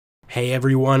Hey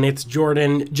everyone, it's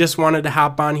Jordan. Just wanted to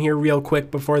hop on here real quick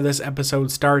before this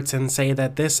episode starts and say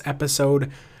that this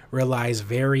episode relies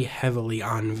very heavily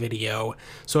on video.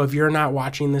 So if you're not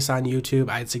watching this on YouTube,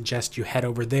 I'd suggest you head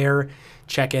over there,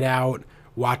 check it out,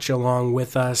 watch along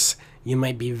with us. You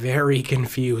might be very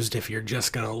confused if you're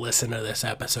just going to listen to this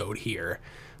episode here.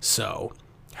 So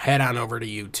head on over to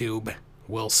YouTube.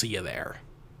 We'll see you there.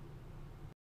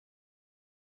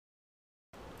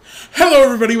 Hello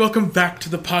everybody, welcome back to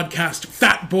the podcast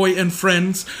PhatBoy and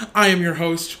Friends. I am your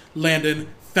host, Landon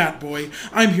PhatBoy.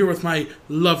 I'm here with my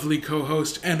lovely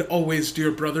co-host and always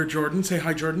dear brother, Jordan. Say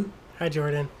hi, Jordan. Hi,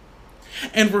 Jordan.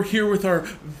 And we're here with our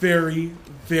very,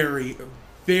 very,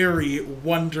 very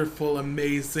wonderful,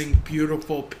 amazing,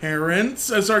 beautiful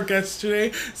parents as our guests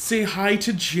today. Say hi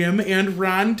to Jim and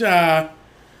Rhonda.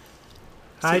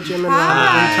 Hi, Jim and Rhonda.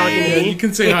 Are you talking to me? You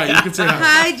can say hi. You can say hi.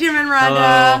 Hi, Jim and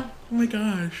Rhonda. Oh my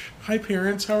gosh. Hi,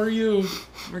 parents. How are you?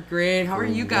 We're great. How are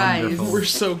you guys? Wonderful. We're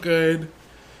so good.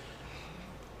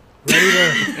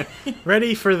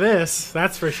 Ready for this,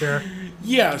 that's for sure.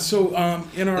 Yeah, so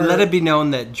in our... Let it be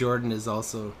known that Jordan is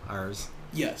also ours.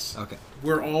 Yes. Okay.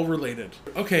 We're all related.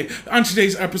 Okay, on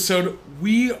today's episode,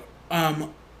 we...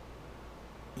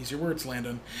 Use your words,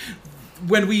 Landon.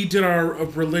 When we did our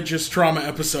religious trauma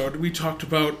episode, we talked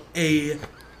about a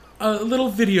little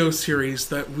video series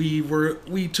that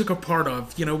we took a part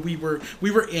of. You know, we were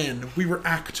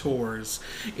actors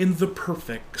in the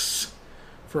perfects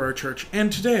for our church.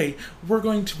 And today, we're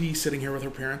going to be sitting here with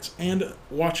our parents and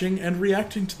watching and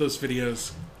reacting to those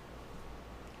videos.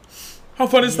 How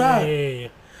fun is Yay.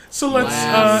 that? So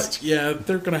let's,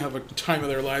 they're gonna have a time of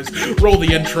their lives. Roll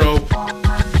the intro.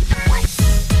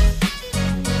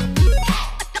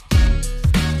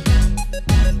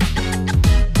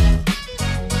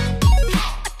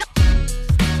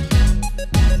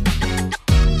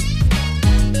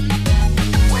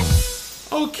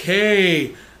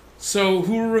 Okay, so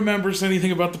who remembers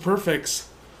anything about the Perfects?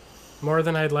 More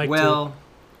than I'd like to. Well,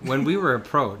 when we were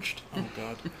approached Oh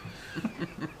God,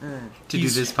 to do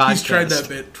this podcast, he's tried that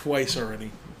bit twice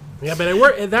already. Yeah, but it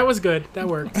worked. That was good. That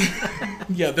worked.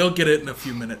 Yeah, they'll get it in a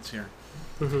few minutes here.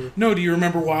 Mm-hmm. No, do you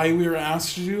remember why we were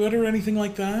asked to do it or anything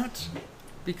like that?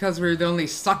 Because we're the only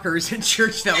suckers in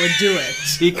church that would do it.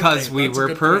 because Okay, we that's a were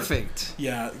good perfect.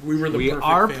 Yeah, we were the We perfect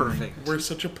are family. perfect. We're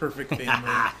such a perfect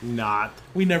family. Not.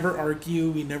 We never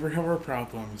argue. We never have our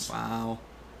problems. Wow.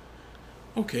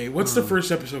 Okay, what's the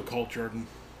first episode called, Jordan?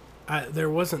 There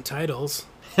wasn't titles.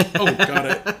 Oh, got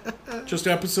it. Just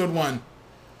episode 1.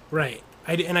 Right.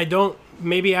 I don't...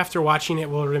 Maybe after watching it,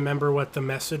 we'll remember what the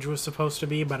message was supposed to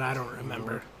be, but I don't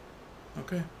remember.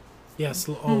 Okay. Yes,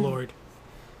 oh Lord.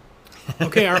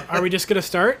 Okay, are we just going to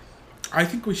start? I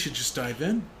think we should just dive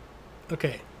in.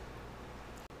 Okay.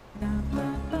 I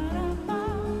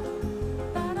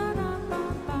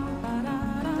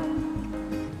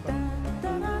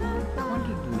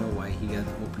wanted to know why he got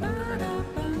opening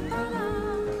credit.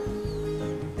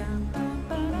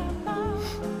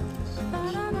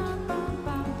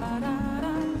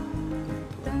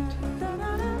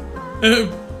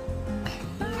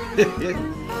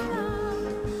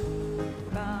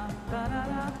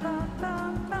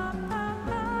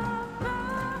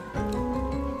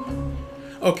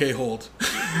 Okay, hold.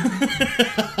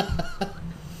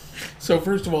 So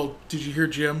first of all, did you hear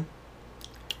Jim?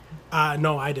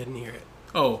 No, I didn't hear it.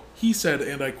 Oh, he said,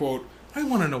 and I quote, "I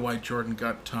want to know why Jordan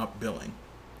got top billing."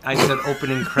 I said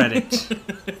opening credit.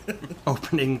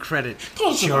 Opening credit.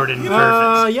 Close enough. Jordan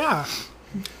perfect. Yeah.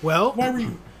 Well, Why were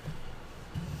you...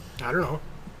 I don't know.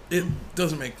 It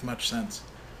doesn't make much sense.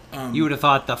 You would have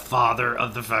thought the father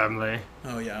of the family.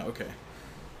 Oh, yeah, okay.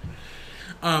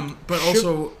 But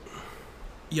also...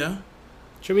 Yeah?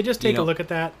 Should we just take a look at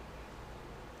that?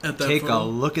 At that Take a photo?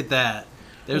 look at that.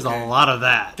 There's Okay. a lot of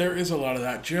that. There is a lot of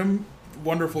that. Jim,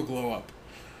 wonderful glow up.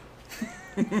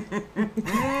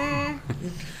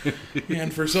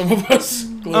 And for some of us,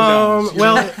 glow downs.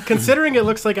 Well, considering it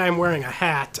looks like I'm wearing a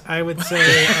hat, I would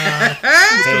say... I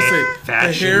was gonna say, the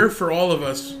fashion. hair for all of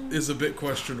us is a bit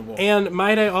questionable. And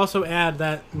might I also add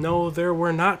that, no, there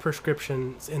were not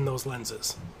prescriptions in those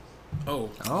lenses. Oh,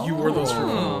 you wore those for...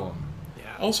 Oh. Yeah.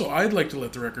 Also, I'd like to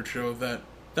let the record show that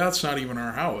that's not even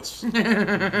our house. We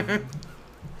Correct.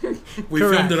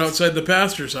 filmed it outside the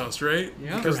pastor's house, right?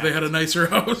 Yeah. Because they had a nicer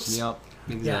house. Yep,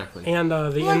 exactly. Yeah. And the I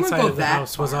wouldn't inside go of the that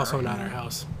house was far. also not our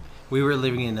house. We were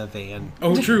living in a van.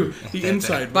 Oh, true. The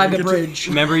inside. By We the get to- bridge.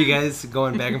 Remember you guys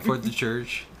going back and forth to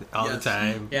church all Yes. the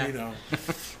time? Yeah. You know.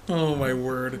 Oh, my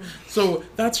word. So,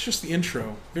 that's just the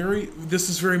intro. This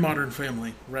is very Modern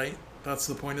Family, right? That's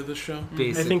the point of this show?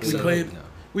 Basically. I think We so. played...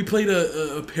 We played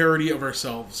a parody of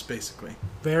ourselves, basically.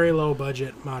 Very low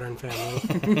budget Modern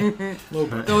Family. Low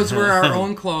budget. Those were our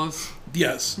own clothes.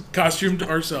 Yes, costumed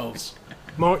ourselves.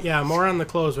 More on the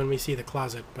clothes when we see the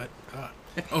closet, but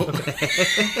Oh,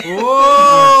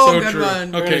 Whoa, so good true.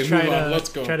 one. we're Okay, gonna move on. Let's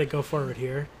go. Try to go forward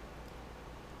here.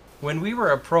 When we were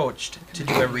approached to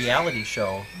do a reality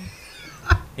show,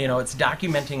 it's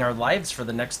documenting our lives for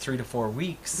the next 3 to 4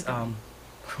 weeks,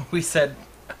 we said,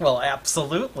 well,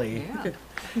 absolutely. Yeah.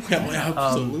 Well,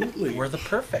 absolutely. We're the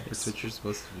perfects. That's what you're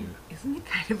supposed to do. Isn't it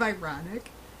kind of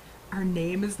ironic? Our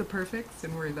name is the Perfects,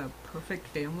 and we're the perfect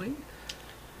family.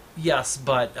 Yes,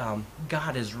 but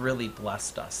God has really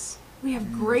blessed us. We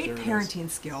have great there it is. parenting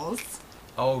skills.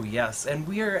 Oh, yes, and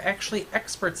we are actually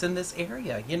experts in this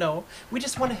area, We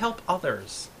just want to help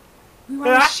others. We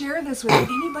want to share this with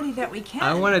anybody that we can.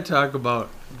 I want to talk about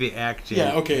the acting.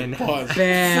 Yeah, okay, and- pause.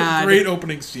 Bad. Great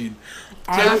opening scene.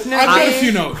 I've Definitely. got a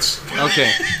few notes.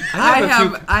 Okay.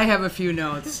 I have a few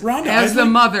notes. Rhonda, As I'd the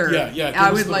like- mother, Yeah, give I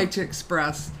us would the- like to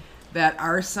express that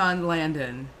our son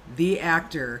Landon, the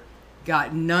actor,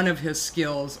 got none of his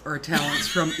skills or talents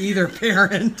from either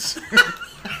parent.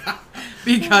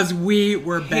 Because we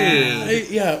were bad.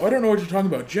 I don't know what you're talking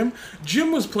about.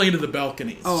 Jim was playing to the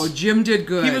balconies. Oh, Jim did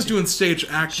good. He was doing stage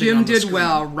acting. Jim on the did screen.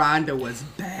 well. Rhonda was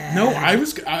bad. No, I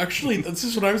was actually. This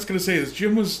is what I was going to say. Is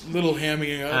Jim was little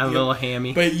hamming out. A little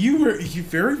hammy. But you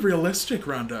very realistic,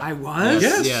 Rhonda. I was?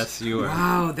 Yes. Yes, you are.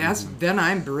 Wow, then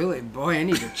I'm really, boy, I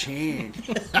need to change.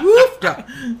 Woof-da.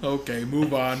 Okay,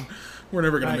 move on. We're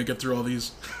never going Right. to make it through all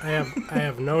these. I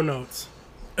have no notes.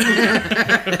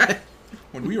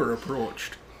 When we were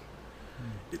approached,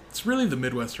 it's really the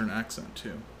Midwestern accent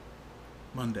too.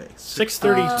 Monday,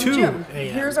 6:32 Jim,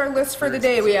 a.m. here's our list for the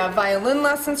day. We have violin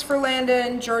lessons for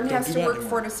Landon. Jordan Don't has do to that work anymore.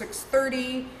 4 to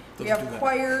 6:30. We Don't have do that.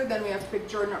 choir. Then we have to pick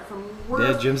Jordan up from work.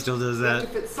 Yeah, Jim still does We have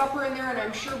that. to fit supper in there, and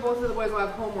I'm sure both of the boys will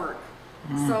have homework.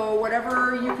 So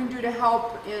whatever you can do to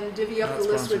help and divvy up Not the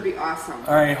list would sponsored. be awesome.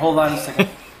 All right, hold on a second.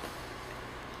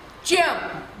 Jim,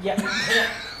 Yeah.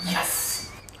 Yes.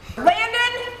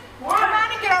 Landon, come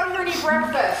on and get out here and eat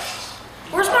breakfast.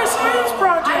 Where's my science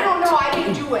project? I don't know. I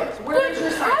didn't do it. Where is your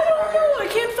science I don't project? know. I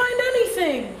can't find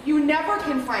anything. You never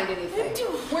can find anything.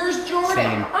 Where's Jordan?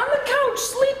 Same. On the couch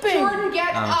sleeping. Jordan,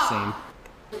 get up.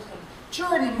 Same.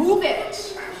 Jordan, move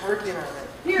it. I'm working on it.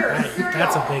 Here, cereal.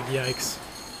 That's a big yikes.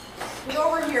 Get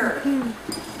over here.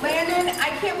 Landon, I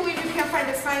can't believe you can't find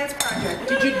a science project.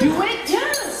 Did you do it?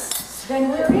 Yes. Then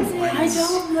where is it? I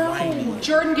don't know.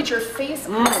 Jordan, get your face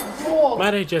on the gold.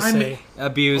 Might I just say,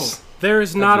 Abuse. there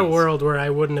is not a Abuse. world where I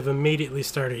wouldn't have immediately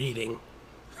started eating.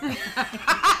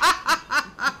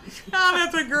 Oh,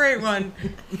 that's a great one.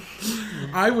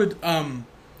 I would.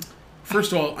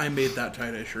 First of all, I made that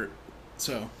tie-dye shirt,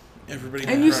 so everybody.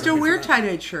 And be you proud of still me for wear that.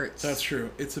 tie-dyed shirts. That's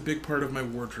true. It's a big part of my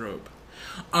wardrobe.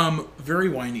 Very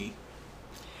whiny.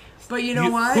 But you know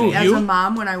You- what? who, As you? a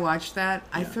mom, when I watch that,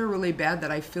 I Yeah. feel really bad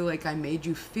that I feel like I made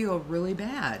you feel really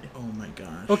bad. Oh my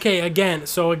gosh. Okay, again,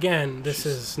 this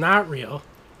is not real.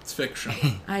 It's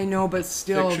fiction. I know, but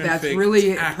still, Fiction, that's fake,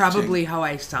 really it's acting. probably how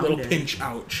I sounded. Little pinch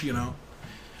ouch,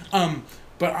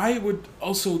 But I would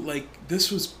also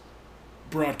this was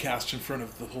broadcast in front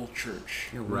of the whole church.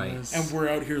 It Right. was. And we're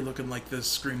out here looking like this,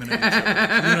 screaming at each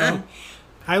other,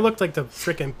 I looked like the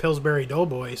frickin' Pillsbury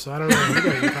Doughboy, so I don't know what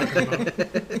you guys are talking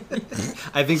about.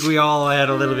 I think we all had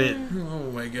a little bit. Oh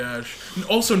my gosh. And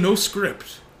also, no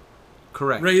script.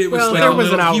 Correct. Right? It was Well, like there a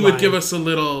was an little, he would outline. give us a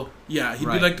little, he'd be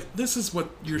Right. like, this is what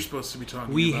you're supposed to be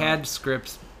talking We about. had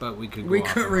scripts, but we could go We off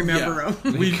couldn't of them. remember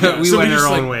Yeah. them. We went just,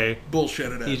 our own way.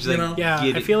 Bullshitted it, He's you like, know? Yeah,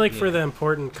 Get I it, feel like for yeah. the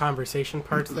important conversation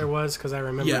parts there was, because I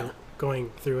remember Yeah. going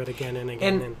through it again and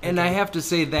again. And I have to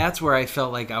say that's where I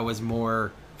felt like I was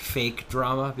more fake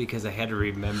drama because I had to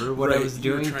remember what I Right, was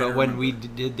you were doing. trying But to when we remember.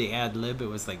 did the ad lib, it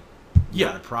was like Yeah.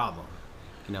 not a problem.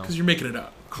 Because you're making it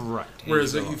up. Correct.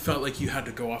 Whereas And you felt like you had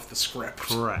to go off the script.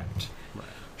 correct. Right.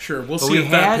 Sure, we'll But see we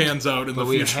if that had- pans out in But the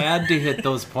we future. had to hit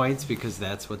those points because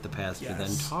that's what the pastor then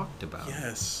Yes. talked about.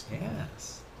 Yes.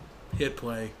 Yes. Hit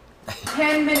play.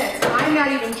 10 minutes. I'm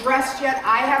not even dressed yet.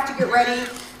 I have to get ready.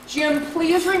 Jim,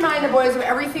 please remind the boys of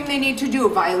everything they need to do.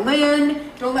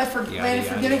 Violin. Don't let Yada, Landon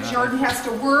forget yada, it. yada. Jordan has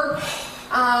to work.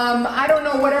 I don't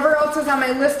know. Whatever else is on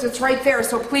my list, it's right there.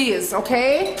 So please,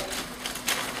 okay?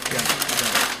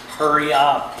 Hurry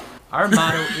up. Our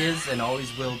motto is and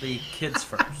always will be kids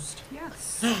first.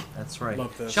 Yes. That's right.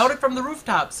 Love this. Shout it from the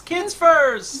rooftops. Kids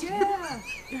first. Yeah.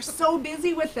 You're so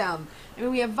busy with them. I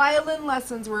mean, we have violin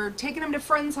lessons. We're taking them to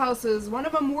friends' houses. One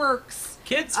of them works.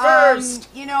 Kids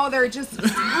first. They're just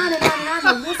on and on and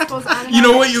on. The list goes on and on. You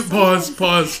know what? You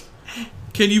pause.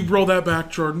 Can you roll that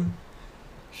back, Jordan?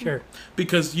 Sure.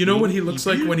 Because you know what he looks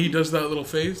like when he does that little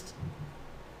face?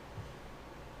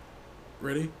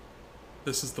 Ready?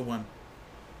 This is the one.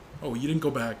 Oh, you didn't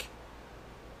go back.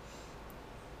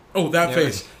 Oh, that There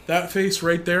face. That face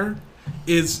right there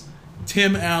is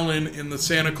Tim Allen in the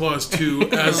Santa Claus 2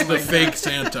 as the fake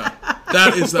Santa.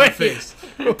 That is that face.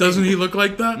 Doesn't he look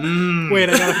like that? Wait,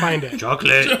 I gotta find it.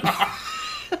 Chocolate.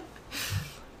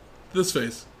 This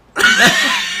face.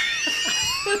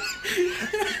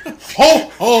 Ho,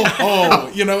 ho, ho.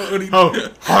 You know what he...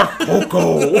 Hot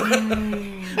cocoa.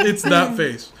 It's that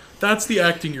face. That's the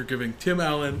acting you're giving. Tim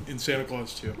Allen in Santa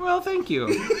Claus 2. Well, thank you.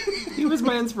 He was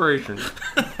my inspiration.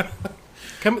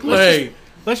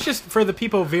 Let's just, for the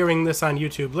people viewing this on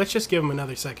YouTube, let's just give him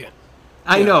another second.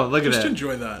 I know. Look at Just that.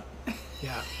 enjoy that.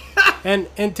 Yeah.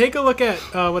 And take a look at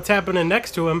what's happening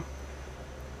next to him.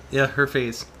 Yeah, her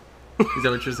face. Is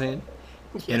that what you're saying?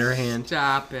 In her hand.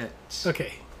 Stop it.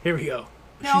 Okay, here we go.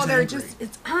 No, She's they're angry. just,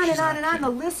 it's on and on and on. The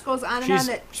list goes on and She's on.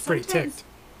 That pretty sometimes ticked.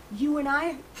 you and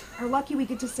I are lucky we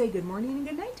get to say good morning and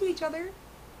good night to each other.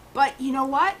 But you know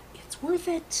what? It's worth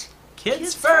it.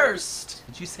 Kids first.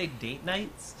 Did you say date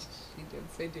nights? She did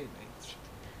say date nights.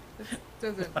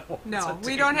 No,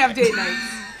 we don't have date nights.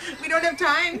 We don't have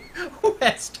time. Who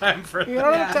has time for You that?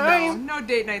 don't have time. No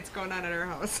date nights going on at our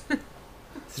house.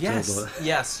 Yes,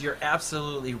 yes, you're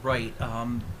absolutely right.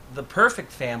 The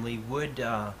perfect family would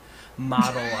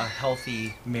model a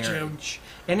healthy marriage.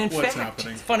 And in what's fact,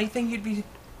 happening? funny thing you'd be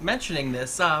mentioning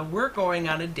this, we're going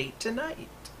on a date tonight.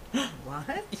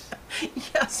 What?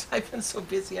 Yes, I've been so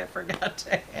busy I forgot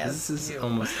to ask This is you.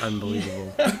 almost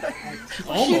unbelievable. You know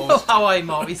Almost. how I'm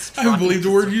always I trying believe the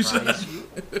to word you surprise said.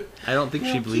 you. I don't think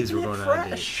she Well, believes we're keeping going it on a date.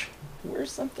 fresh. Wear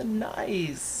something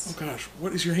nice. Oh gosh,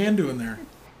 what is your hand doing there?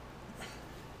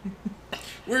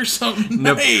 Where's something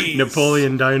nice?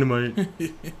 Napoleon Dynamite.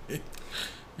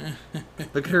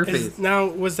 Look at her face. Now,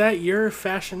 was that your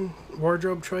fashion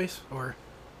wardrobe choice, or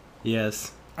I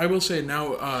Yes. will say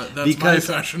now that's Because-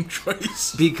 my fashion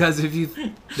choice. Because if you,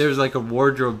 there's like a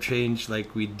wardrobe change,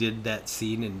 like we did that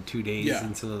scene in 2 days, Yeah.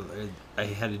 and so I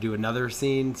had to do another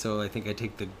scene. So I think I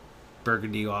take the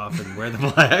burgundy off and wear the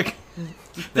black.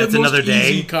 That's The most another day.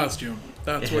 easy costume.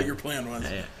 That's Yeah. what your plan was.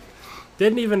 Yeah.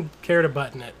 didn't even care to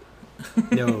button it?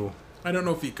 No. I don't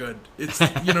know if he could. It's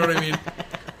you know what I mean?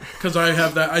 Because I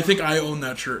have that. I think I own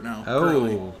that shirt now.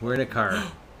 currently. Oh, we're in a car.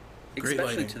 Great Especially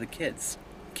lighting. to the kids.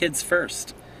 Kids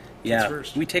first. Yeah,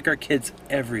 first. we take our kids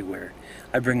everywhere.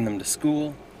 I bring them to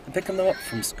school. I pick them up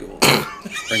from school.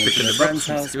 Bring them to their friend's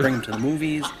house. Bring them to the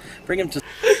movies. Bring them to...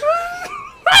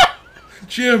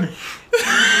 Jim,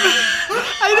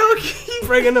 I don't keep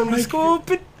bringing them to school,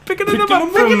 picking them Picking up them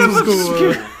from up from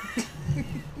school.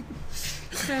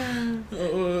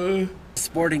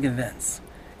 sporting events,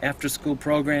 after-school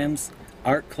programs,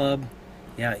 art club.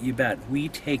 Yeah, you bet. We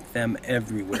take them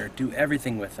everywhere. Do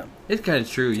everything with them. It's kind of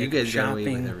true. You Take them guys got away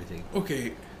with shopping. everything.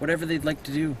 okay, Whatever they'd like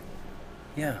to do.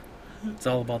 Yeah, it's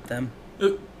all about them.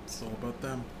 it's all about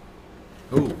them.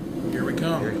 Oh, Here we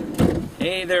come.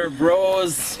 Hey there,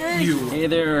 bros. You. Hey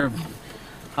there.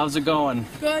 How's it going?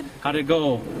 Good, How'd it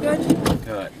go? good.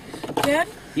 Good. Dad,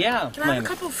 Yeah, can I have a Lana.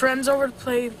 couple friends over to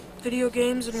play video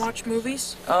games and watch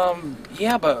movies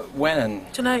Yeah, but when?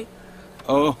 tonight?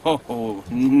 Oh,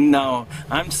 no.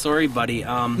 I'm sorry, buddy.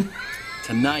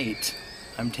 Tonight,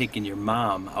 I'm taking your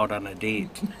mom out on a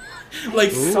date.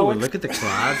 Like, ooh, look at the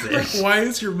closet. why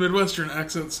is your Midwestern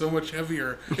accent so much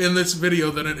heavier in this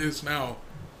video than it is now?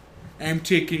 I'm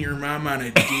taking your mom on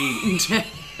a date.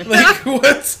 Like,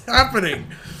 what's happening?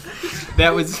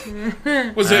 That was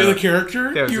Was that the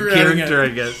character? that was You a were adding character,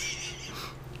 it. I guess.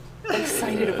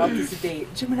 Excited about this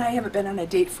date. Jim and I haven't been on a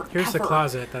date forever. Here's the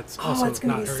closet. That's Oh, also it's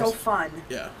gonna not be hers. so fun.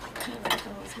 Yeah.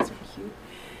 These are cute.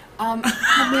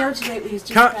 The marriage lately has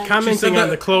just been... Commenting said on that-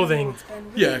 the clothing It's been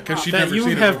really Yeah, because she'd rough. that never you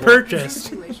seen have it before.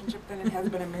 purchased. Relationship than it has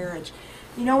been a marriage.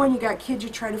 You know, when you got kids, you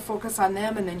try to focus on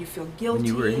them, and then you feel guilty. When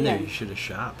you were in there, and- you should have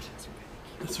shopped.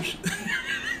 That's what she-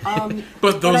 but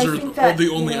But those I are think that, the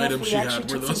only you know, if items we she actually had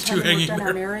were took those some two time and hanging worked on there.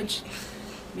 our marriage,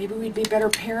 maybe we'd be better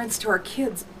parents to our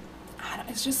kids. I don't-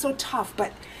 It's just so tough,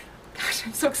 but gosh,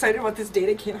 I'm so excited about this date.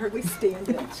 I can't hardly stand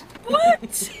it.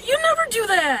 What? You never do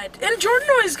that. And Jordan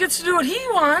always gets to do what he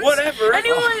wants. Whatever. And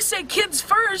you always say kids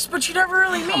first, but you never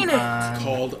really mean it.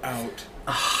 Called out.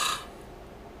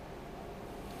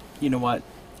 You know what?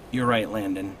 You're right,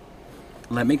 Landon.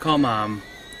 Let me call Mom.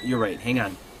 You're right. Hang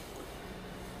on.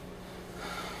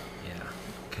 Yeah,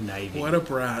 conniving. What a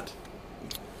brat.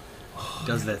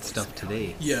 Does that stuff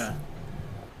today? Yeah.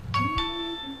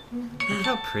 Look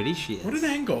how pretty she is. What an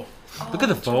angle. Look at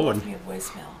the Jill left phone. me a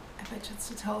voicemail. I bet you it's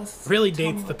to tell us. Really tell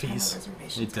me dates the what kind of piece.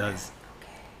 reservations It we does. have.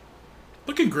 Okay.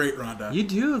 Looking great, Rhonda. You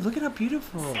do. Look at how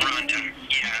beautiful. Rhonda,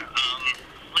 yeah.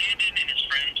 Landon and his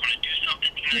friends want to do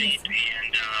something tonight,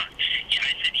 and yeah,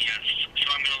 I said yes.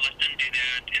 So I'm gonna let them do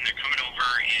that, and they're coming over,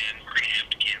 and we're gonna have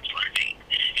to cancel our date.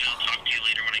 And I'll talk to you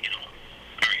later when I get home.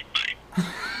 All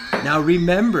right, bye. Now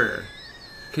remember,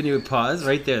 can you pause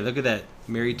right there? Look at that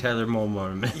Mary Tyler Moore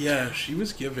moment. Yeah, she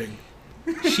was giving.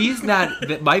 She's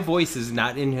not. My voice is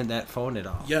not in that phone at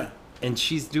all. Yeah, And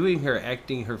she's doing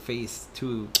acting her face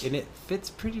too, and it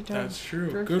fits pretty darn. that's true.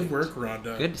 perfect. Good work,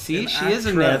 Rhonda. Good. See, An she is a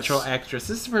actress. natural actress.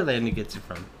 This is where Landon gets it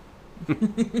from.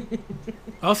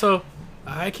 Also,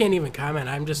 I can't even comment.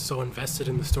 I'm just so invested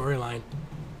in the storyline.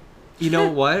 You know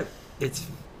what?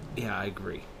 Yeah, I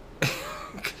agree.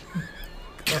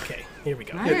 Okay, here we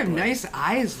go. I have nice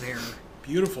eyes there.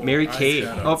 Beautiful. Mary Kay.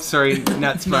 Oh, sorry, not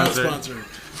Not sponsored. sponsored.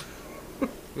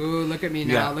 Ooh, look at me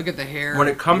now. Yeah. Look at the hair. When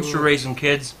it comes to Ooh. raising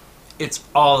kids, it's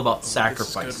all about This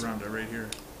sacrifice. is good, Rhonda, right here.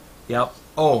 Yep.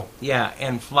 Oh, yeah,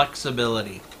 and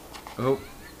flexibility. Oh,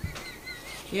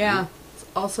 Yeah, it's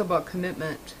also about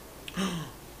commitment.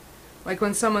 Like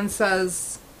when someone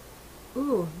says,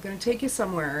 ooh, I'm going to take you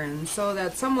somewhere. And so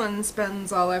that someone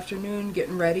spends all afternoon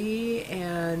getting ready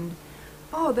and,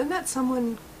 oh, then that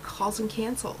someone calls and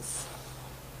cancels.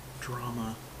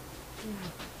 Drama.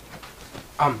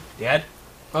 Dad?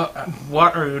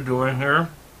 What are you doing here?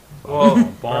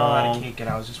 Oh, We're all out of ball. cake, and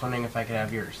I was just wondering if I could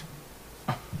have yours.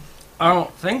 I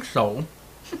don't think so.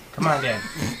 Come on, Dad.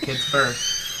 Kids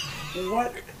first.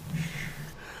 What?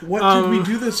 What did we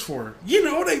do this for? You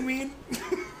know what I mean?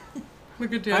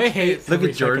 Look at I hate look every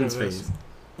at second Jordan's of this. face.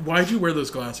 Why'd you wear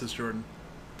those glasses, Jordan?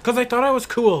 Because I thought I was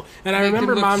cool. And I Make him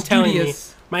remember look Mom telling me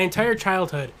studious. my entire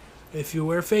childhood, if you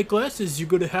wear fake glasses, you're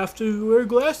going to have to wear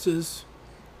glasses.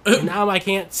 And now I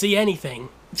can't see anything.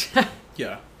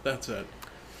 Yeah, that's it.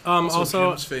 Also,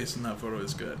 Jim's face in that photo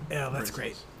is good. yeah, that's Braces.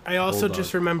 great. I also Hold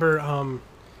just on. remember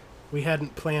we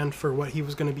hadn't planned for what he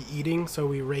was going to be eating, so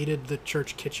we raided the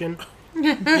church kitchen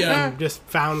Yeah, and just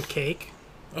found cake.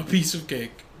 a piece of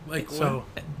cake. Like So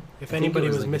what? if I think anybody it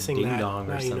was like missing a ding that, dong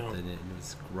now or you something. know. And it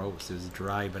was gross. It was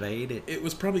dry, but I ate it. It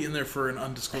was probably in there for an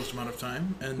undisclosed amount of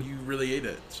time, and you really ate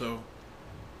it. So,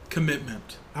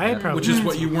 commitment, I had probably which is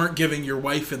what you weren't giving your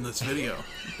wife in this video.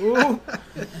 Ooh.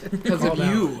 Because of Called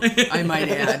out. you, I might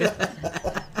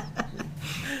add.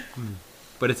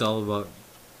 But it's all about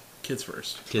Kids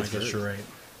first. kids I guess first. you're right.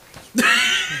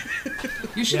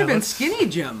 You should Yeah, have been let's- skinny,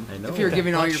 Jim, I know. if you're That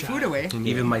giving all your butt food shot. away.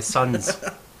 Even my sons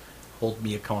hold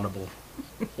me accountable.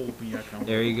 Hold me accountable.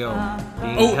 There you go.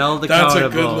 Being Oh, held that's a accountable.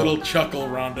 good little chuckle,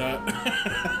 Rhonda.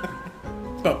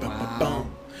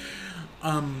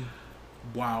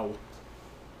 Wow.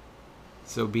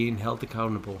 So being held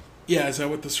accountable. Yeah, is that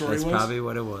what the story That's was? probably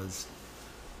what it was.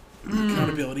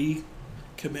 Accountability,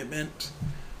 commitment.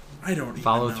 I don't even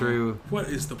Follow know. through. What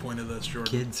is the point of this,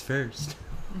 Jordan? Kids first.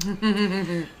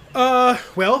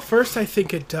 Well, first I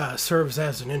think it serves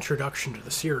as an introduction to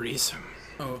the series.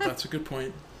 Oh, that's a good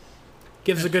point.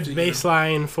 Gives a good Yeah.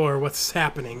 baseline for what's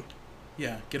happening.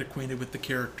 Yeah, get acquainted with the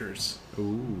characters.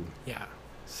 Ooh. Yeah.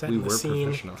 Set We in the were scene.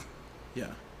 professional. Yeah,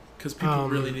 because people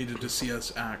really needed to see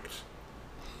us act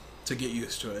to get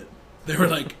used to it. They were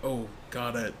like, "Oh,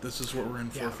 got it. This is what we're in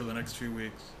for the next few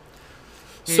weeks."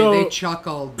 Hey, So- they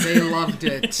chuckled. They loved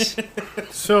it.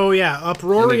 So yeah,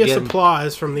 uproarious And again-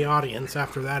 applause from the audience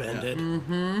after that ended.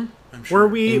 I'm sure.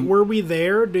 Were we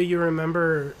there? Do you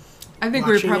remember? I think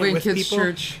we were Watching probably it in with kids' people?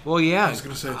 church. Well, yeah. I was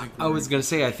gonna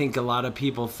say. I think a lot of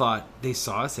people thought they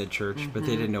saw us at church, but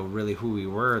they didn't know really who we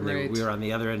were, and Right. we were on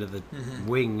the other end of the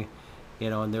wing,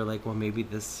 and they're like, "Well, maybe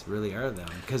this really are them."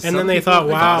 Because And then they thought,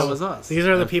 "Wow, it was us." these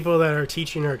are the people that are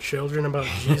teaching our children about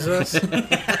Jesus."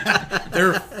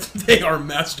 They are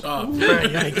messed up.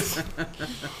 Yikes.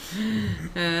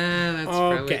 That's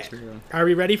Okay. probably true. Are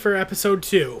we ready for episode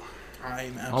 2?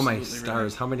 I'm absolutely Oh my ready.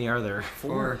 stars! How many are there?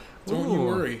 4. Don't you Ooh.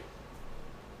 worry.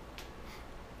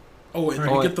 Oh, and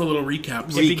Alright. you get the little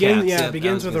recaps. It begins. Recaps, Yeah, yeah, it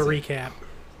begins I with was a gonna recap.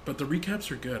 But the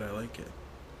recaps are good. I like it.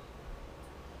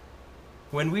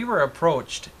 When we were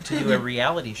approached to do a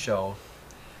reality show,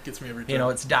 Gets me every time. you know,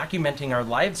 it's documenting our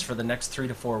lives for the next 3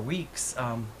 to 4 weeks.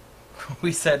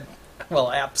 We said,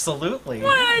 well, absolutely.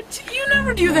 What? You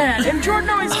never do that. And Jordan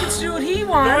always gets to do what he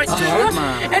wants.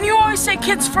 And you always say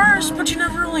kids first, but you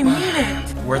never really mean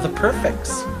it. We're the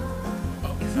perfects.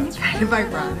 Kind of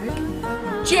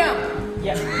ironic. Jim,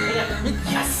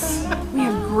 Yes. we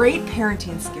have great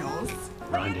parenting skills.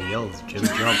 Rhonda yells, Jim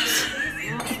jumps.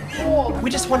 We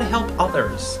just want to help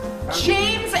others.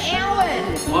 James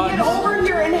Allen, get over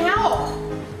here and help.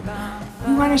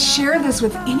 We want to share this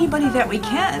with anybody that we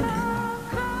can.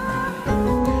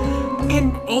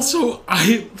 And also,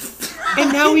 I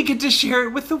And now we get to share it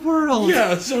with the world.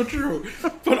 Yeah, so true.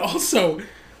 But also,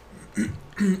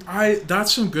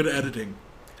 that's some good editing.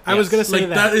 I was going to say like,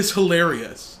 that is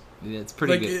hilarious. Yeah, it's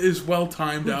pretty like, good. it is well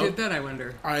timed out. Who did that, I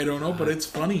wonder? I don't know, but it's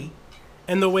funny.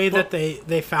 And the way that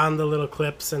they found the little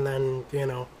clips and then, you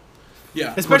know.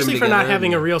 Yeah. Especially for not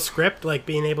having a real script, like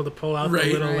being able to pull out the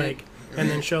little, Right. like, and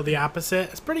then show the opposite.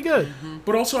 It's pretty good. Mm-hmm.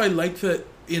 But also, I like that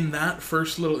in that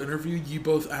first little interview, you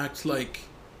both act like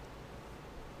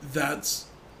that's,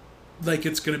 like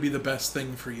it's going to be the best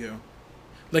thing for you.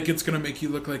 Like it's going to make you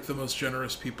look like the most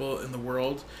generous people in the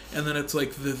world. And then it's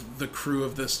like the crew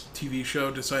of this TV show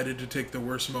decided to take the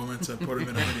worst moments and put them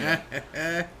in a video.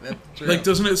 That's true. Like,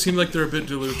 doesn't it seem like they're a bit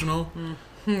delusional?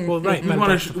 Well, right. We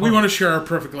want to share our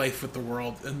perfect life with the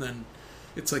world, and then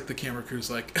it's like the camera crew's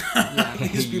like,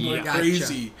 these people are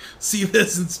crazy. See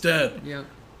this instead. Yep.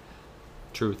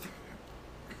 Truth.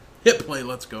 Hit play,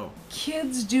 let's go.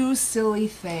 Kids do silly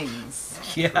things.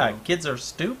 Yeah, kids are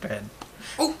stupid.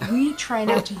 We try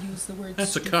not to use the word That's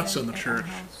a stupid cuss in the at church. our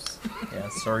house. Yeah,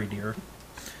 sorry, dear.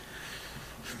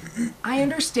 I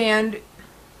understand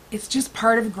it's just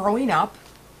part of growing up.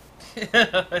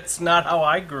 It's not how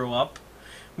I grew up.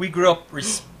 We grew up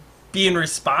being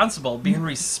responsible, being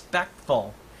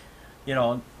respectful. You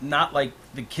know, not like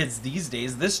the kids these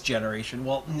days, this generation.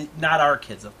 Well, not our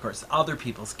kids, of course. Other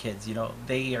people's kids, you know,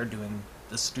 they are doing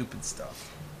the stupid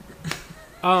stuff.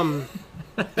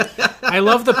 I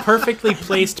love the perfectly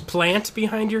placed plant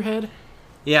behind your head.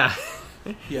 Yeah.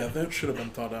 Yeah, that should have been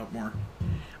thought out more.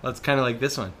 Well, it's kind of like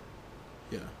this one.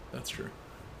 Yeah, that's true.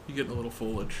 You get a little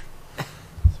foliage.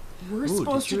 We're Ooh,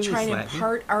 supposed did to you try really and slap me?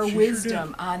 impart our She sure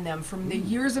wisdom on them from the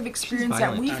years of experience that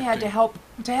violent. we've had to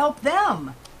Acting. help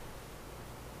them.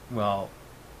 Well,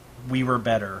 we were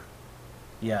better.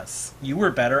 Yes. You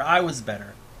were better. I was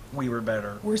better. We were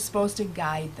better. We're supposed to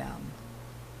guide them.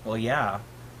 Well, yeah.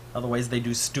 Otherwise, they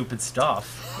do stupid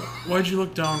stuff. Why'd you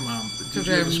look down, Mom? Did Because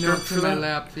you I have a have script notes for in my that?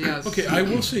 lap, yes. Okay, I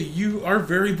will say you are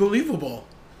very believable.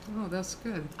 Oh, that's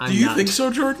good. Do you think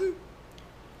so, Jordan?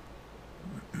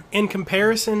 In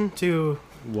comparison to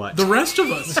What? The rest of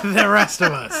us. the rest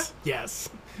of us, yes.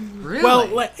 Really?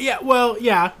 Well,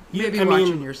 yeah. Maybe I watching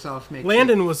mean, yourself makes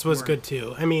Landon it was more. good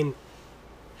too. I mean,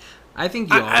 I think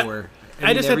you I- all were.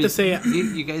 I just have to say-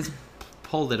 you guys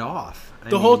pulled it off.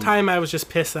 the whole time I was just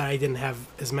pissed that I didn't have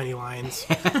as many lines.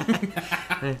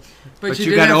 But you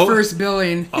you did got have first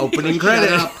billing. opening Shut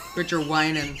credit. up, but you're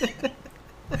whining.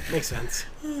 Makes sense.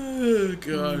 Oh,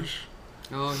 gosh.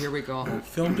 Oh, here we go.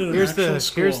 Filmed at an Here's actual the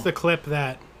school. here's the clip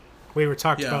that we were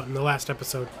talked Yeah. about in the last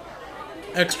episode.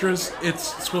 Extras. It's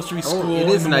supposed to be school it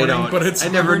is in the night morning, out. but it's I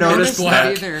never it's noticed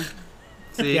black. Either.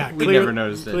 See, Yeah, we never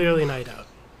noticed it. Clearly night out.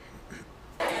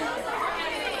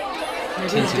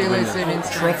 Maybe it's daylight savings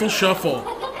time. Truffle shuffle.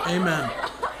 Amen.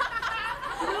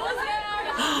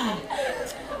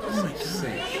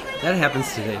 That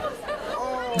happens today.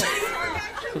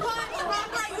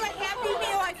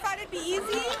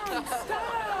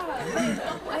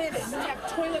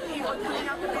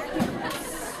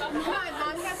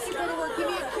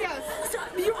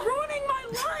 You're ruining my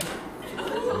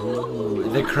life. Ooh,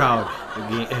 the crowd.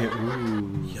 Ooh.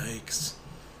 Yikes.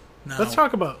 Now, Let's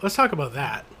talk about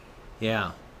that.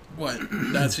 Yeah. What?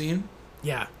 That scene?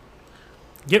 Yeah.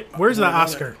 Where's the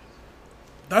Oscar?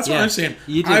 That's what Yeah, I'm saying.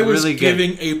 you did I was really good.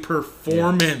 giving a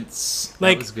performance.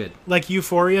 Like was good. Like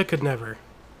Euphoria could never.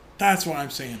 That's what I'm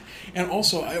saying. And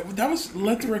also, that was,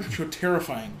 let the record show,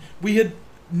 terrifying. We had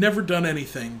never done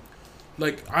anything.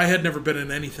 Like, I had never been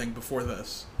in anything before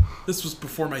this. This was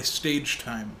before my stage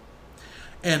time.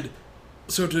 And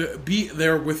so to be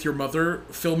there with your mother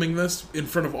filming this in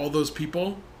front of all those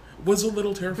people was a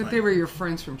little terrifying. But they were your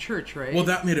friends from church, right? Well,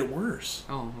 that made it worse.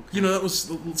 Oh, okay. You know, that was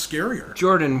a little scarier.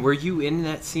 Jordan, were you in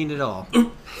that scene at all?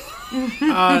 No,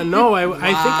 I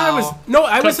think I was. No,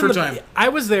 I was in for the. time. I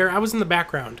was there. I was in the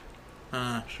background.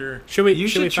 Sure. Should we? You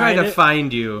should we should try find to it?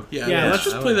 find you. Yeah, let's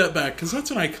just I play would. that back, because that's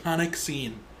an iconic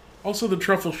scene. Also, the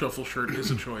Truffle Shuffle shirt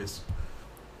is a choice.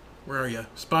 Where are you?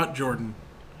 Spot Jordan.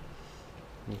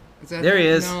 Is that There he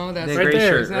him? is. No, that's the right gray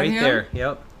there. shirt, Is that right him? there.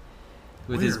 Yep.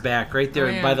 With his Where? back, right there, Oh,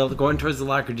 yeah. by the going towards the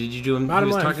locker. Did you do him? Bottom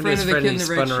he was left. talking to his In front friend of and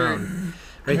the he kid in the spun red around. shirt.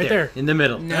 Right, Right there, there. in the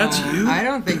middle. No, That's you? I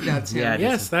don't think that's him. Yeah, it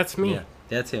Yes, is. that's me. Yeah,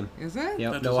 that's him. Is it?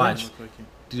 Yep. That No, does watch. not look like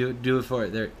you. Do it for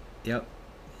it. There. Yep.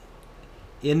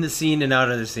 In the scene and out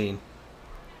of the scene.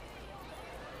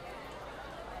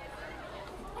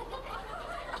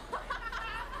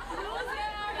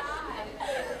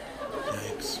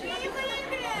 Yikes.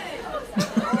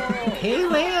 Hey,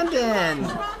 Landon.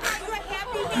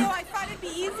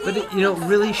 But you know,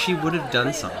 really, she would have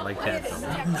done something like that, though.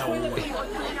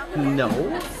 No.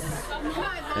 No.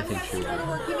 I think she would.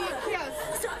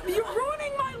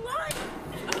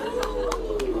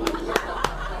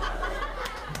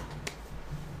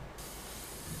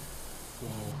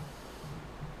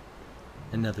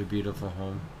 Another beautiful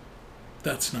home.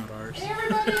 That's not ours. Hey,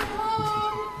 everybody, I'm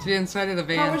home. It's the inside of the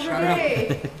van. How was your Shut up.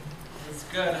 day? It's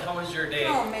good. How was your day?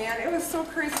 Oh, man, it was so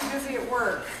crazy busy at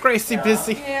work. Crazy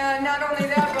busy. And not only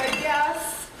that, but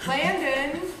yes,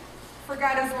 Landon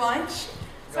forgot his lunch.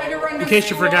 So I had to run to In case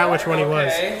you school. forgot which one he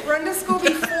was. Run to school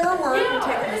before work and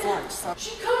take him his lunch. So.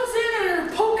 She comes in in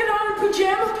her polka dot and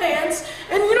pajama pants,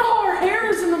 and you know how her hair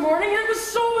is in the morning, and it was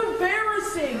so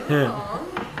embarrassing.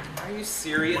 Are you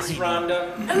serious,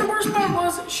 Rhonda? And the worst part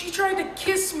was, she tried to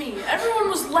kiss me. Everyone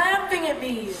was laughing at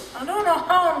me. I don't know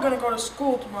how I'm gonna go to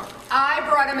school tomorrow. I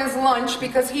brought him his lunch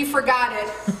because he forgot it.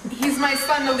 He's my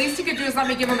son. The least he could do is let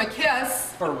me give him a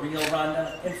kiss. For real,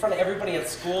 Rhonda? In front of everybody at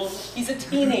school? He's a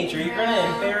teenager. You're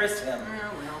gonna embarrass him.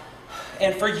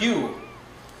 And for you,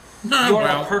 you're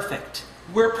not perfect.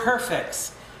 We're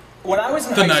perfects. When I was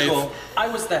in high school, I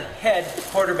was the head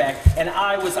quarterback, and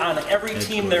I was on every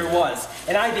team there was,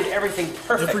 and I did everything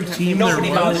perfect. Every team Nobody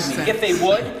there bothered was? me. If they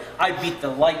would, I'd beat the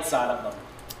lights out of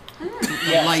them.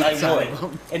 Yes, I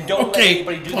would. And don't let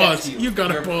anybody do that to you. You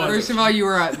gotta You're pause. First of all, you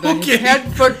were the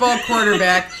head football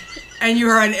quarterback, and you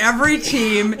were on every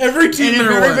team. Every team and if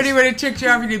there everybody was. would have ticked you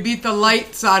off, you'd beat the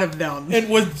lights out of them. And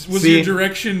was your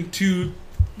direction to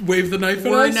wave the knife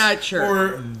at We're us? not sure.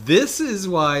 Or This is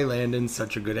why Landon's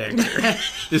such a good actor.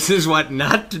 This is what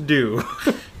not to do.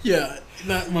 yeah,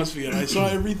 that must be it. I saw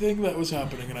everything that was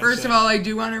happening. And First of all, I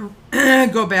do want to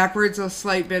go backwards a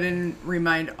slight bit and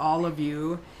remind all of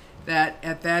you that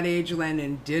at that age,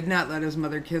 Landon did not let his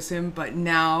mother kiss him, but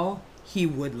now he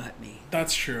would let me.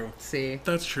 That's true. See?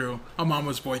 That's true. A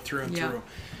mama's boy through and Yeah. through.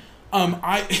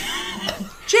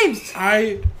 James!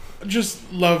 I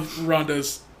just love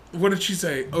Rhonda's. What did she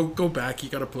say? Oh, go back. You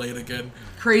gotta play it again.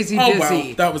 Crazy Oh, busy.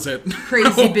 wow. That was it.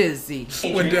 Crazy busy.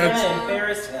 When You're Dad's... gonna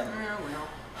embarrass him.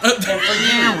 And for you,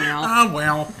 Ah,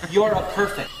 well. you're a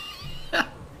perfect.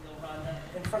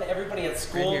 In front of everybody at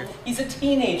school, he's a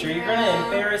teenager. You're gonna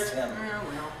embarrass him.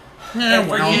 Yeah, And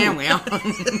for well. you,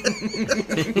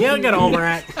 You'll get over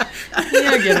it.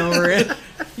 Yeah, get over it.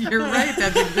 You're right.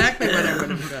 That's exactly what I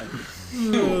would have done.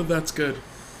 Oh, that's good.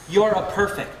 you're a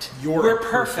perfect. We're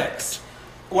perfect.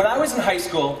 When I was in high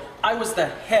school, I was the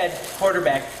head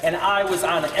quarterback, and I was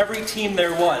on every team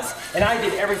there was, and I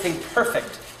did everything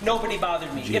perfect. Nobody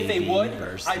bothered me. If they would,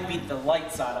 I'd beat the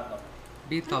lights out of them.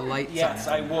 Beat the lights Yes,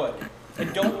 I would.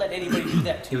 And don't let anybody do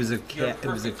that to It was you. a You're it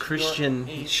was a perfect. Christian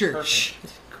You're church.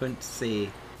 perfect. Couldn't say.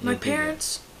 My anything.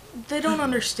 parents, they don't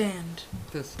understand.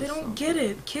 This They is don't so- get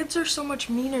it. Kids are so much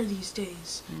meaner these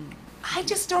days. I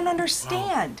just don't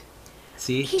understand.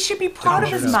 See? He should be proud of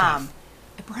his Different mom.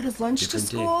 I brought his lunch Different to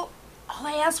school. All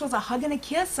I asked was a hug and a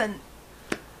kiss, and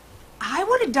I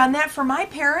would have done that for my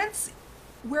parents.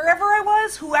 Wherever I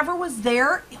was, whoever was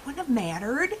there, it wouldn't have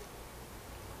mattered.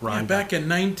 Yeah, back in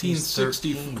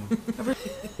 1964.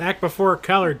 Back before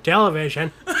color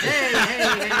television,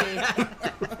 Hey.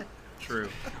 True.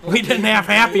 we didn't have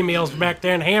Happy Meals back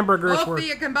then. Hamburgers Hopefully were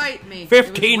you can bite me.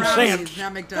 15 It was Robbie's, cents.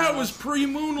 not McDonald's. That was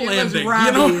pre-moon It was landing. Robbie's.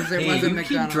 You know? It Hey, wasn't you keep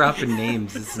McDonald's. dropping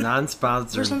names. It's Ever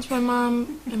non-sponsored. since my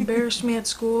mom embarrassed me at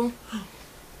school,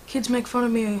 kids make fun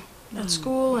of me at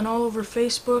school and all over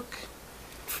Facebook.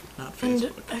 Not And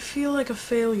Facebook. I feel like a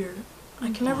failure. I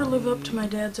can never live up to my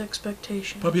dad's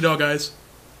expectations. Puppy dog eyes.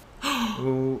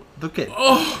 Oh, look at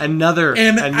Oh, another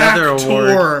actor.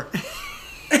 award.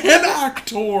 An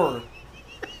actor.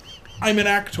 I'm an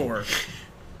actor.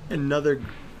 Another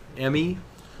Emmy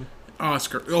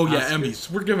Oscar. Oh, yeah, Oscar. Emmys.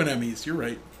 We're giving Emmys. You're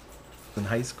right. in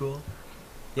high school.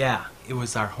 Yeah, it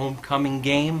was our homecoming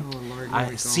game. Oh, Lord, here we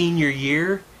go. Senior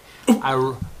year,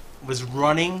 was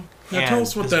running, Now and tell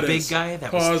us what this that big is. guy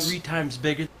that Pause. was 3 times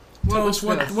bigger. Tell us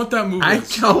what that movie I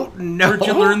is. don't know. Where'd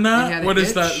you learn He that? had a What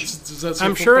is that? hitch. Does that say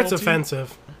I'm sure it's football team?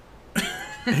 offensive.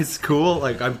 It's cool.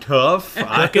 Like I'm tough.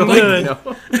 I Looking don't good.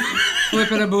 know.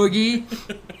 Flipping a boogie.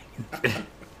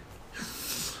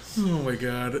 Oh my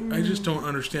god. I just don't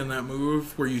understand that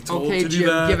move where you told Okay, to do Jim,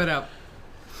 that. give it up.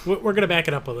 We're going to back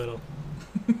it up a little.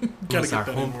 It Gotta was get our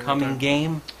that in more homecoming time.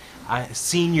 game.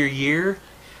 Senior year,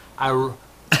 I was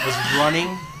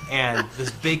running, and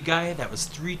this big guy that was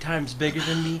 3 times bigger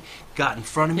than me got in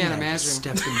front of me. Can't and I just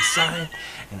imagine. stepped inside,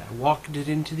 and I walked it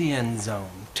into the end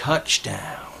zone.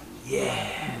 Touchdown.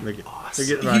 Yeah. Look at, Awesome.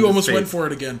 look at You Rhonda's almost went face. for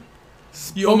it again.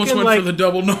 You almost went like- for the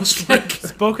double nose flick.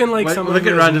 Spoken like Look- someone look who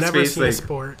at has Rhonda's never face, seen a like-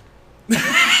 sport.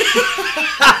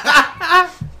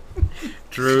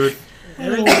 Truth.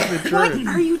 What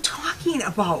are you talking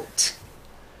about?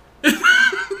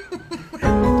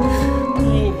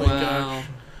 Oh my god. Wow.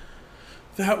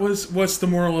 That was. What's the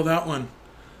moral of that one?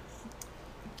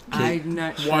 I'm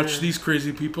not sure. Watch these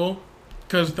crazy people,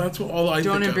 because that's what all I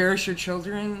Don't think embarrass your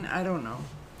children. I don't know.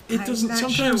 It doesn't. I'm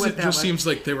not Sometimes sure what it that just was. seems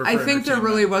like they were. I for think there entertainment.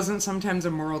 really wasn't sometimes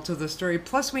a moral to the story.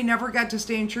 Plus, we never got to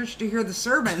stay in church to hear the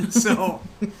sermon, so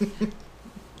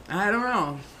I don't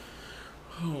know.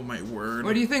 Oh my word!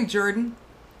 What do you think, Jordan?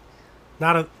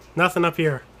 Nothing up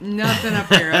here. Nothing up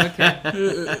here.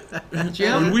 Okay.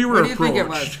 Jim, When we were what do you think it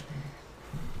was? approached,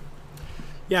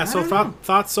 Yeah. So I don't know.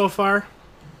 thoughts so far?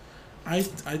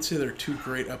 I'd say they're 2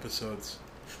 great episodes.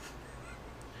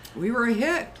 We were a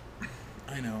hit.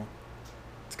 I know.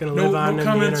 It's gonna No, live on. no in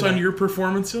comments the on internet. your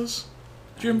performances,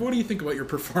 Jim. What do you think about your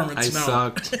performance I now?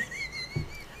 sucked.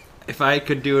 If I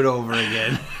could do it over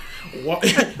again.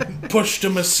 Pushed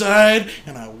him aside,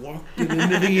 and I walked it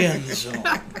into the end zone.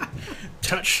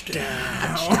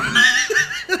 Touchdown.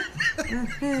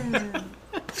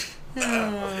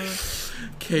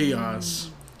 Chaos.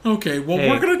 Okay, well, Hey.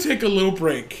 we're going to take a little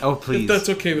break. Oh, please. If that's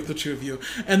okay with the 2 of you.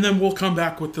 And then we'll come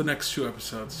back with the next 2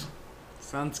 episodes.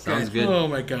 Sounds good. Sounds good. Oh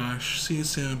my gosh. See you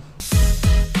soon.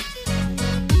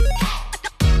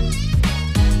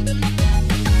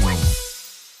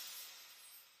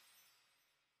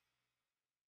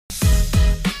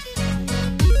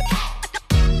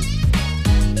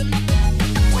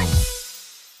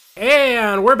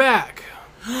 And we're back.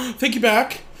 Thank you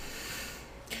back.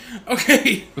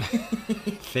 Okay.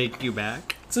 Thank you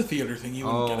back. It's a theater thing. You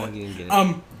Oh, wouldn't I get it. didn't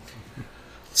get it.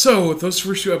 So, those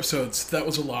first 2 episodes, that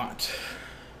was a lot.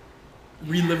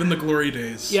 Reliving the glory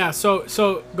days. Yeah.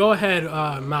 So go ahead,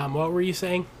 Mom. What were you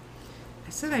saying? I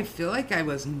said I feel like I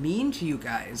was mean to you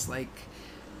guys. Like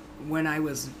when I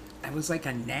was like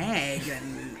a nag,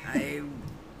 and I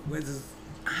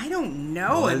don't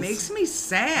know. It makes me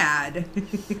sad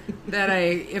that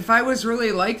if I was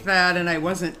really like that and I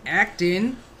wasn't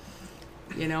acting,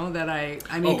 that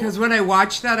I mean, because when I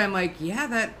watch that, I'm like, yeah,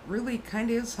 that really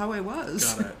kind of is how I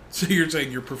was. Got it. So you're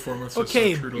saying your performance was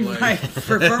Okay. so true to life.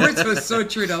 My performance was so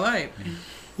true to life.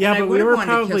 Yeah, And but I we would have were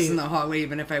wanted to probably kiss in the hallway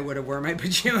even if I would have worn my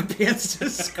pajama pants to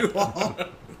school.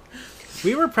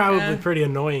 we were probably pretty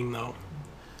annoying though.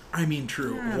 I mean,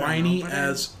 true. I don't Whiny know, but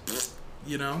as,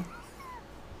 you know?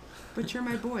 But you're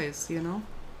my boys,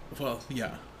 Well,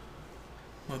 yeah.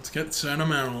 Let's get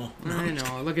sentimental. I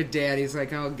know. Look at Dad. He's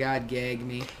like, oh, God, gag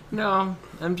me. No,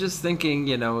 I'm just thinking,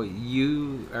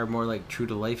 you are more like true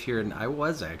to life here, and I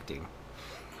was acting.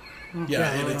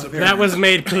 Yeah, and it's That was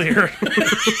made clear.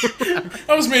 that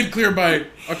was made clear by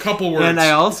a couple words. And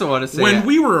I also want to say, when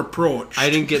we were approached. I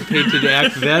didn't get paid to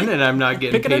act then, and I'm not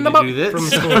getting Picking paid them to up do this. from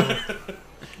school.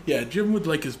 Yeah, Jim would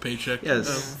like his paycheck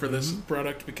Yes. for this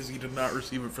product because he did not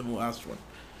receive it for the last one.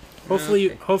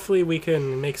 Hopefully we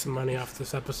can make some money off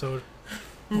this episode.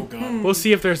 Oh, God. We'll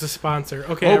see if there's a sponsor.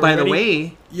 Okay. Oh, are we by the ready?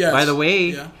 way,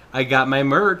 Yes. I got my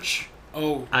merch.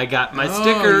 Oh, I got my Oh,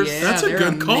 stickers. yeah, That's a they're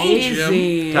good call, Jim.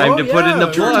 amazing. Time to put in the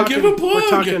we're plug. talking- Give a plug. We're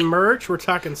talking merch. We're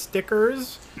talking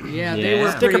stickers. Yeah, they were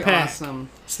Yeah. Sticker pretty pack. awesome.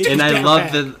 And I Sticker love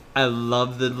pack.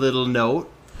 the little note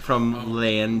from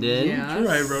Landon. Yes. True,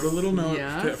 I wrote a little note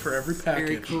Yes. for every package.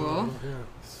 Very cool.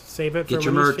 Save it Get for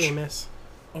your when he's merch. famous.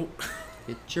 Oh,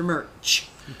 Get your merch.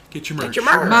 get your merch. your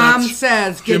merch. Mom That's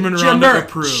says, get Jim and your Rhonda merch.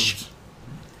 approved.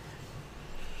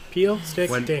 Peel, stick,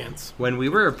 When- dance. When we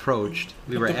were approached,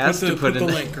 we were Put asked to put the in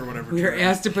link or whatever. We were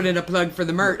asked to put in a plug for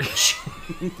the merch.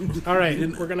 All right,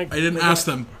 we're gonna. I didn't ask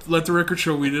them. Let the record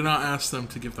show we did not ask them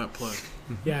to give that plug.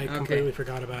 Yeah, I completely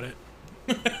forgot about it.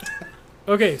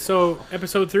 Okay, so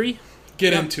episode 3.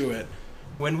 Get into it.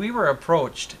 When we were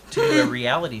approached to do a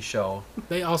reality show,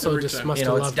 They also Every just time. must it's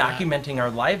have loved that. documenting our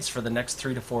lives for the next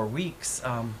 3 to 4 weeks.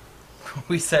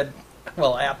 We said,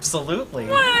 well, absolutely.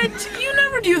 What? You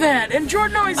never do that. And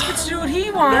Jordan always gets to do what he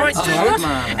wants.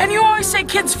 And you always say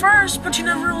kids first, but you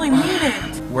never really mean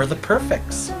it. We're the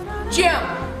perfects. Jim,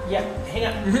 Yeah, hang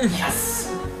on.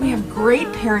 Yes. We have great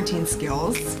parenting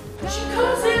skills. She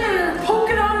comes in her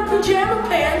polka dot pajama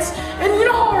pants, and you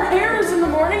know how her hair is in the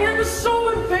morning, and it was so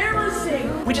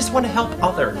embarrassing. We just want to help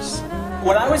others.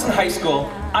 When I was in high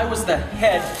school, I was the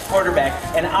head quarterback,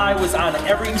 and I was on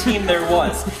every team there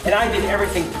was, and I did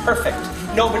everything perfect.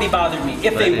 Nobody bothered me.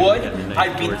 If they would,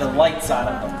 I'd beat the lights out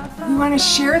of them. We want to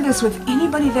share this with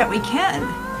anybody that we can.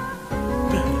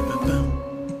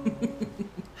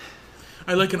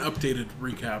 I like an updated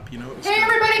recap, you know? It was hey good.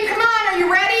 everybody, come on, are you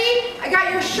ready? I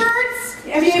got your shirts.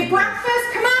 Have you had breakfast?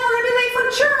 Come on, we're gonna be late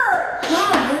for church.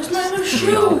 Mom, where's my other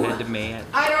We all shoe? had to match.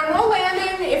 I don't know,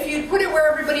 Landon. If you'd put it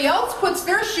where everybody else puts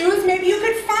their shoes, maybe you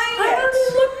could find I already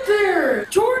it. looked there.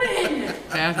 Jordan!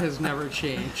 That has never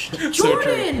changed. So true.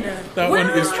 Jordan! That Where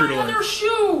one is is true my to life. other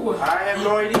shoe? I have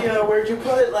no idea. Where'd you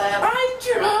put it, lad?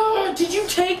 Did you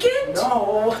take it?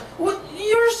 No. What?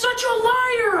 You're such a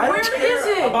liar. I Where don't is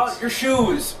care it? about your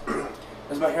shoes.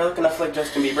 Does my hair look enough like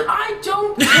Justin Bieber? I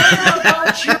don't care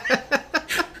about you.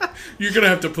 You're gonna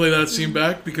have to play that scene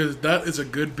back because that is a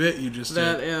good bit you just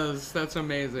did. That's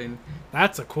amazing.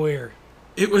 That's a queer.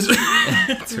 It was.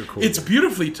 So cool. It's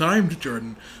beautifully timed,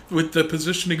 Jordan, with the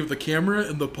positioning of the camera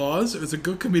and the pause. It was a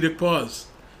good comedic pause.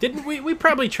 Didn't we? We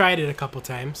probably tried it a couple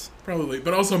times. Probably,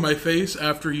 but also my face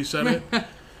after you said it.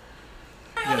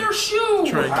 Other shoe.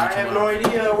 Trying not I to have laugh. no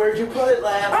idea. Where'd you put it,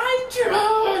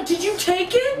 lad? Did you take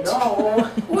it? No.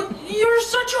 What, you're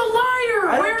such a liar.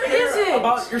 I don't Where care is it?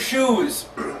 about your shoes.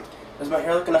 Does my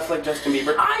hair look enough like Justin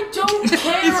Bieber? I don't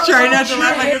care. He's trying not to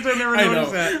about laugh your like it's I never I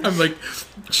noticed know. that. I'm like,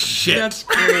 shit. That's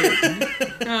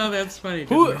great. Oh, that's funny.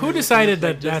 Who decided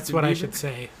that that's what I should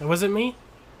say? Was it me?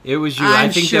 It was you. I'm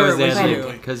I think sure that was it was you.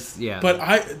 you. Because, yeah. But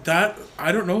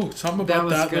I don't know. Something That about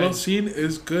was that good. little scene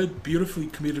is good, beautifully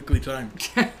comedically timed.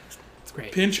 It's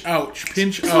great. Pinch, ouch,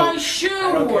 pinch, It's my ouch. shoe.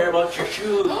 I don't care about your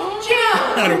shoes. Jim,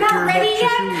 I don't you're care not ready about your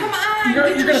yet? shoes. Come on. You're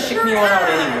get your gonna pick shirt me one out on.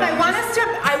 anyway.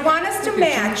 I want us to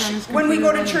match when we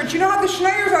go to church. You know how the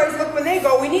Schneiders always look when they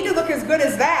go? We need to look as good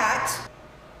as that.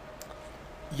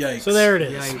 Yikes. So there it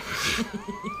is. Yikes.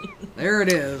 There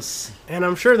it is. And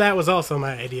I'm sure that was also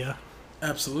my idea.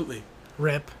 Absolutely.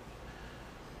 Rip.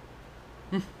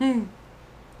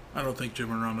 I don't think Jim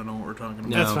and Rhonda know what we're talking about.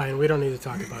 No. That's fine. We don't need to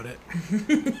talk about it.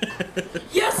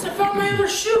 Yes, I found my other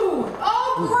shoe.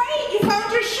 Oh, great. You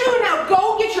found your shoe. Now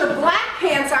go get your black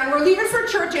pants on. We're leaving for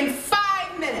church in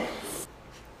 5 minutes.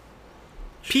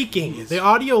 Peaking. Jeez. The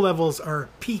audio levels are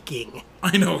peaking.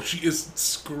 I know, she is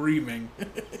screaming.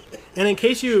 And in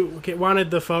case you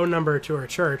wanted the phone number to our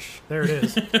church, there it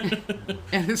is.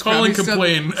 And it's Call and probably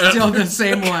complain. Still the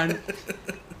same one.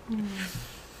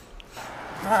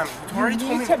 Mom, you already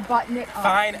told me. button it up.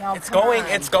 Fine, it's going.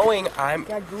 It's going. I'm.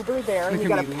 got goober there, and Look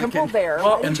you at got a me pimple looking. there.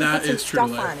 Well, And that is true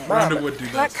life. Rhonda would do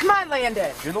that. Come on,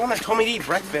 Landon. You're the one that told me to eat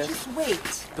breakfast. Just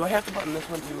wait. Do I have to button this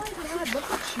one too? God,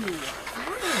 look at you.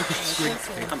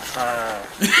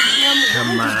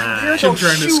 Come on. Jim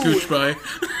trying to scooch by.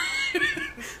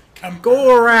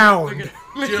 Go around.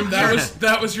 Jim,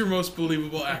 that was your most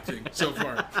believable acting so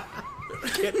far.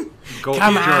 Go,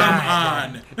 Come Come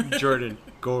on. Jordan,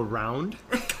 go around.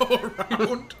 Go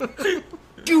around.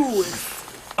 Do it.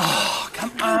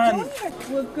 Come on.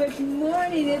 Well, good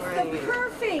morning. It's the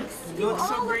perfect. You look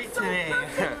so all great look so today.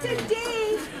 perfect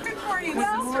today. Good morning.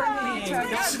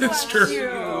 Welcome. Sister.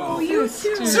 You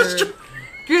too. Sister.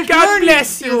 God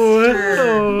bless you.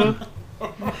 Oh.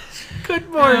 Good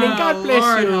morning. God bless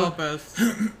Lord you. help us.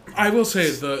 I will say,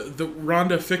 the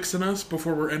Rhonda fixing us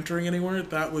before we're entering anywhere,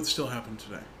 that would still happen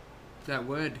today. That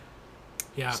would.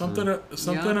 Yeah. Something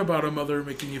Yeah. about a mother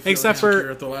making you feel Except for-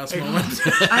 insecure at the last moment.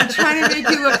 I'm trying to make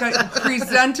you look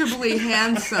presentably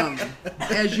handsome,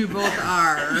 as you both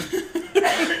are.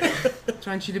 I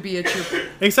want you to be at your...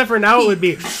 Except for now it would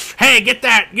be, hey, get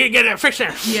that fish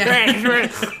there. Yeah.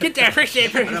 Get that fish there.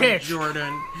 Fish.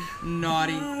 Jordan.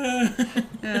 Naughty.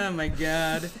 Oh, my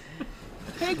God.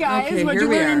 Hey, guys. Okay, what'd here you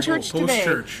we learn in are. church today?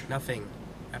 Post-church. Nothing.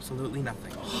 Absolutely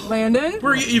nothing. Landon?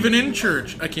 Were you even in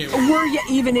church? I can't wait. Were you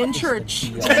even in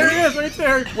church? There it is, right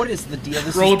there. What is the deal?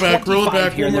 This Roll is it back, roll it 25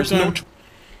 back here, one and more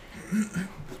there's time.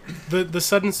 The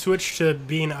sudden switch to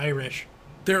being Irish.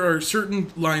 There are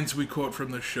certain lines we quote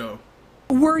from this show.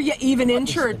 Were you even in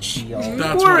church?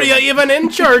 That's Were what you even in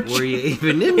church? Were you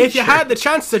even in If you church? had the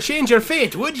chance to change your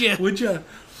fate, would you? Would ya?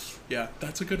 Yeah,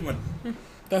 that's a good one.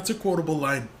 That's a quotable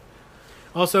line.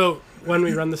 Also, when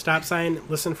we run the stop sign,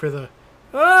 listen for the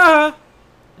ah.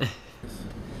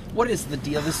 What is the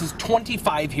deal? This is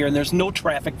 25 here and there's no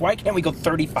traffic. Why can't we go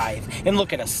 35? And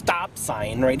look at a stop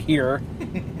sign right here.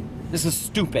 This is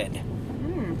stupid.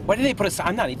 Why did they put a sign?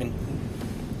 I'm not even...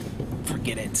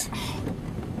 Forget it.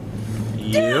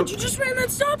 Dad, you just ran that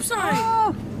stop sign.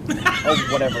 Oh,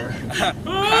 whatever.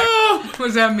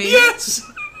 Was that me? Yes!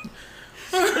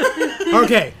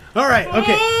 Okay. All right.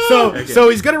 Okay. So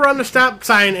he's gonna run the stop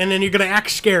sign, and then you're gonna act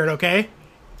scared. Okay.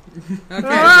 Okay.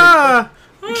 Ah.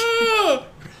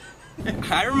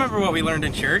 I remember what we learned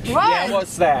in church. Yeah,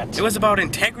 what's that? It was about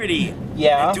integrity.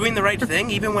 Yeah. And doing the right thing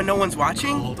even when no one's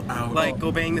watching. Called out. Like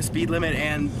obeying the speed limit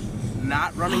and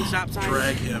not running stop signs.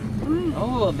 Drag him.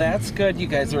 Oh, that's good. You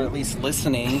guys are at least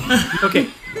listening. Okay.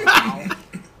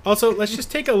 Also, let's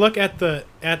just take a look at the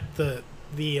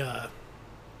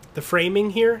framing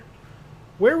here.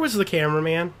 Where was the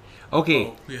cameraman?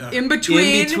 Okay. Yeah. In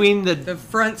between the the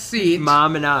front seat,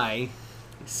 mom and I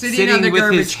sitting on the with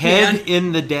garbage his head can.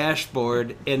 in the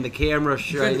dashboard and the camera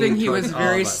shining Good thing he towards was all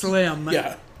very of us. slim.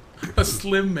 Yeah. A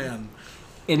slim man.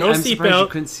 And No I'm surprised you seatbelt.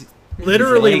 couldn't see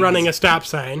Literally his legs. running a stop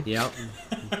sign. Yep.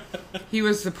 He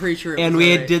was the preacher. It And was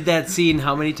we alright. did that scene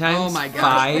how many times? Oh my gosh,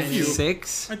 5, man, you-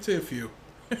 6. I'd say a few.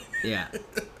 Yeah.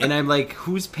 And I'm like,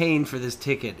 who's paying for this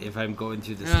ticket if I'm going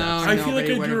through the Oh, steps? I feel like I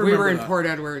do we remember were in that. Port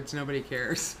Edwards. Nobody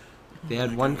cares. They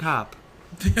had one cop.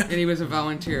 And he was a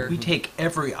volunteer. We take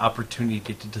every opportunity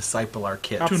to disciple our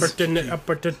kids. Opportunity.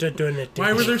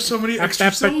 Why were there so many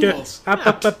extra syllables?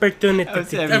 Opportunity. I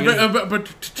was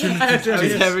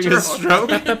having a stroke.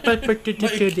 Oh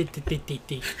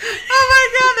my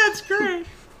god, that's great.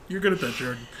 You're good at that,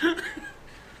 Jordan.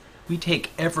 We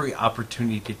take every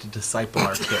opportunity to disciple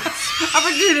our kids.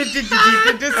 Opportunity.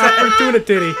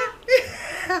 Opportunity.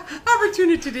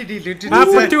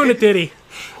 Opportunity.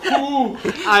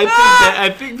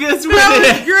 I think that's what That it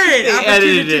was is. great. They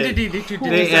edited it.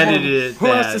 They edited it. Who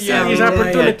wants to say these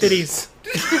opportunities?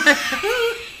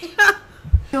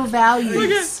 Feel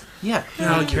values. Yeah,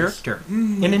 and character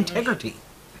and integrity.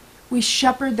 We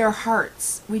shepherd their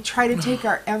hearts. We try to take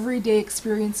our everyday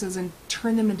experiences and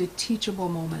turn them into teachable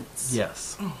moments.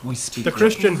 Yes, we speak The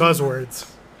Christian buzzwords.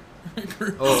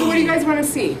 So what do you guys want to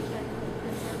see?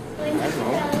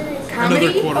 Comedy?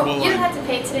 Another quotable You don't line. have to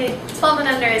pay today. 12 and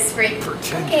under is free.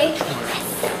 Okay.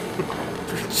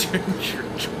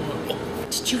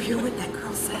 Did you hear what that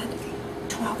girl said?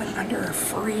 12 and under are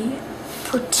free.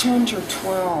 Pretend you're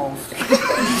 12.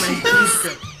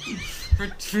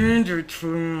 Pretend you're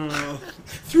 12.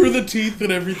 Through the teeth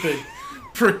and everything.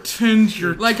 Pretend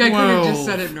you're 12. Like I could have just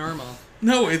said it normal.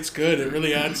 No, it's good. It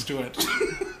really adds to it.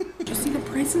 You see, the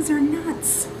prices are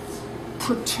nuts.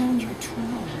 Pretend you're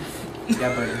 12.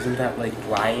 Yeah, but isn't that like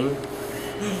lying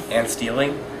and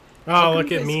stealing? Oh,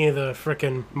 look at me, the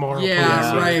frickin' moral Yeah,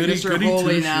 police. right. Goody, Mr. goody Holy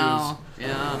two-shoes. now.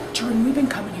 Yeah. Jordan, we've been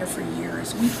coming here for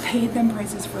years. We've paid them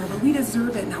prices forever. We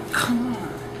deserve it. Now, come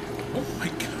on. Oh my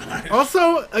god.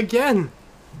 Also, again,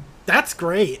 that's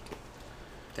great.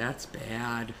 That's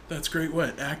bad. That's great.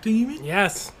 What? Acting, you mean?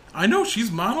 Yes. I know. She's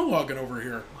monologuing over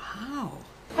here. Wow.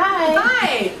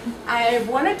 Hi. I have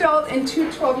one adult and two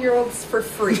 12-year-olds for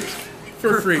free.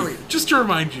 For free. Just to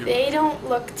remind you. They don't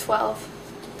look 12.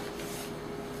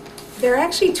 They're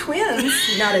actually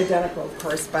twins. Not identical, of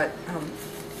course, but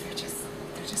they're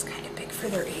just kind of big for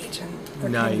their age, and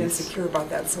they're kind of Nice. insecure about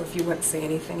that. So if you wouldn't say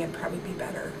anything, it'd probably be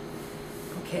better.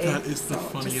 Okay. That is the So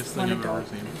funniest just thing one I've ever adult.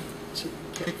 seen.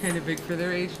 They're kind of big for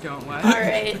their age, don't what? All They're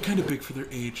right. kind of big for their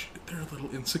age. They're a little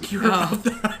insecure about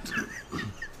that.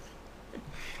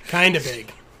 Kind of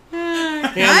big.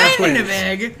 Kind of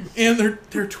big. And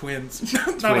they're twins.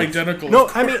 Not identical. No,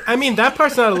 I mean that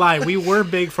part's not a lie. We were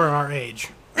big for our age.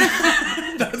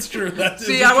 That's true. That's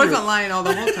See, I wasn't lying all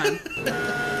the whole time.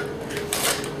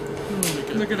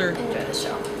 Look at her. Enjoy the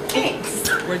show. Thanks.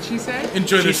 What'd she say?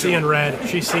 Enjoy the She's show. seeing red.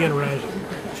 She's seeing red.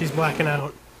 She's blacking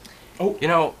out. You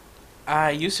know,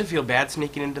 I used to feel bad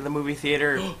sneaking into the movie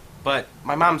theater, but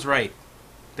my mom's right.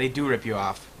 They do rip you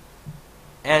off.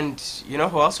 And you know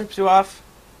who else rips you off?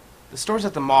 The stores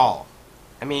at the mall.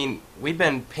 I mean, we've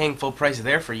been paying full price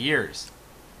there for years.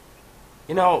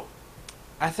 You know,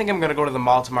 I think I'm gonna go to the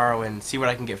mall tomorrow and see what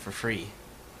I can get for free.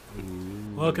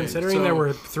 Well, considering So- there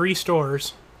were 3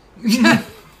 stores.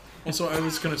 Also, I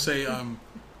was gonna say,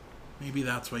 maybe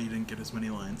that's why you didn't get as many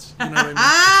lines. You know what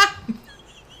I mean?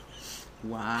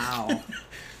 Wow.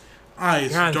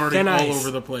 Eyes You're on darting thin all ice.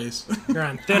 over the place. You're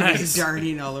on thin ice.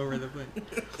 Darting all over the place.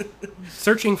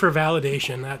 Searching for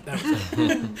validation. That was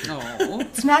it. Oh.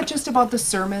 It's not just about the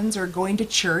sermons or going to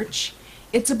church.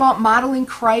 It's about modeling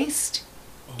Christ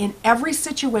in every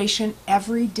situation,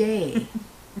 every day.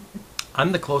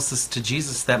 I'm the closest to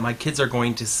Jesus that my kids are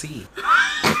going to see.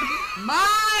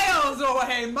 Miles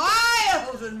away,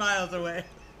 miles and miles away.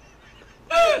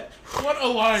 What a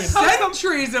line.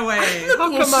 Centuries away.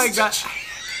 How come I got...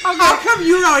 How come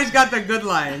you always got the good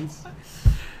lines?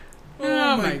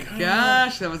 Oh, my my God.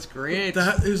 gosh, that was great.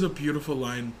 That is a beautiful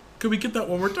line. Could we get that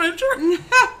one more time, Jordan?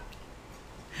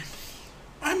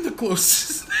 I'm the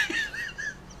closest.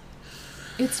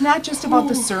 It's not just about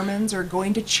the sermons or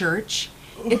going to church.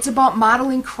 It's about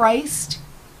modeling Christ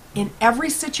in every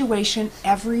situation,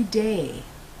 every day.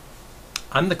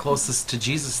 I'm the closest to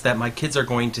Jesus that my kids are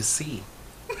going to see.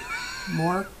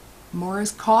 More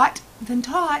is caught than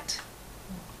taught.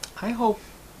 I hope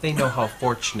they know how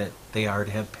fortunate they are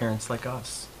to have parents like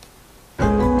us.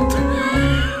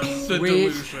 The Sweet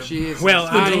delusion. Jesus. Well,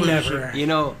 The I delusion. never. You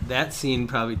know, that scene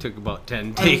probably took about 10 I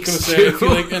was takes, gonna say, I too. feel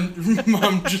like, and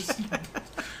Mom just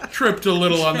tripped a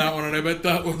little on that one, and I bet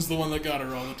that was the one that got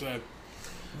her all the time.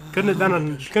 Couldn't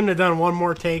have done one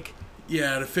more take.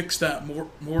 Yeah, to fix that,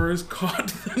 more is caught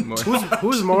than More-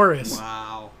 Who's Morris?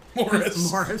 Wow.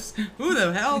 Morris. Morris. Who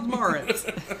the hell's Morris?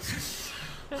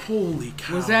 Holy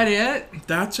cow. Was that it?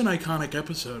 That's an iconic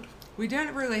episode. We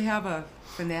didn't really have a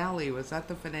finale. Was that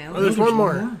the finale? Oh, there's one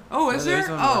more. Oh, is there's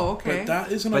there? one more. Oh, okay. But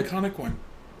that is an But- iconic one.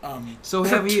 So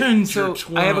have you? Pretend So you're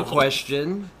 12. I have a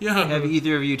question. Yeah. Have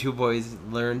either of you two boys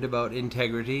learned about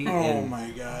integrity? Oh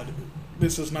my God,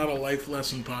 this is not a life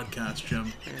lesson podcast,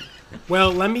 Jim.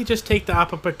 Well, let me just take the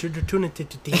opportunity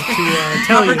to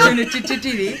tell you.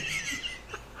 Opportunity.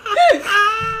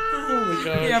 Oh my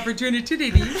God. The opportunity.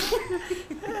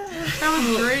 That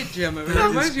was great, Jim. It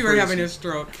reminds you were having a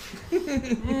stroke.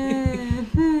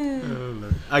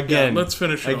 Again, let's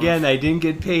finish it again. off. I didn't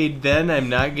get paid then. I'm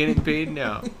not getting paid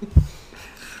now.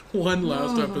 One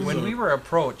last episode. When we were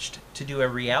approached to do a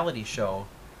reality show,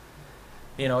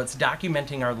 it's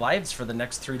documenting our lives for the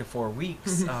next 3 to 4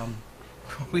 weeks.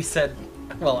 We said,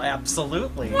 well,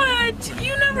 absolutely. What?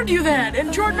 You never do that.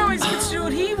 And Jordan always gets to do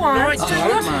what he wants.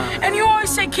 And you always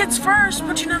say kids first,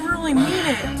 but you never really mean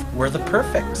it. We're the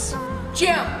perfects.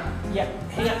 Jim.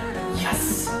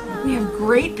 Yes. We have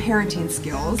great parenting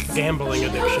skills. Gambling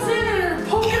Comes addiction. in in her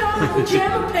polka dot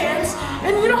pajama pants,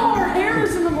 and you know how her hair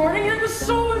is in the morning, and it was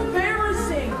so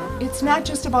embarrassing. It's not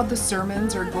just about the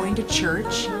sermons or going to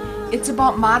church. It's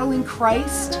about modeling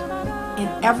Christ in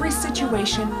every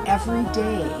situation, every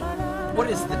day. What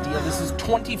is the deal? This is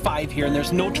 25 here and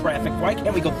there's no traffic. Why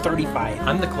can't we go 35?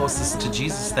 I'm the closest to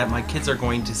Jesus that my kids are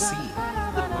going to see.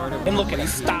 And look at a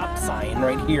stop sign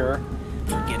right here.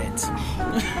 Forget it.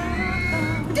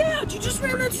 Dad, you just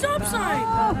ran that stop sign.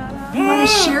 We want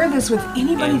to share this with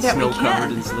anybody And that we snow-covered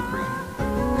can. and slippery.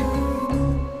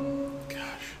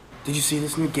 Did you see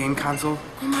this new game console?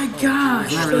 Oh my gosh,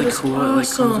 Isn't that really that is cool? It like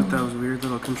comes awesome. with those weird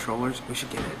little controllers. We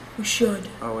should get it. We should.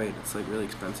 Oh wait, it's like really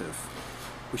expensive.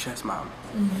 We should ask Mom.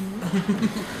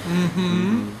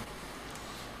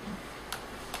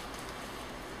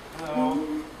 Hello.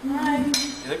 Hi.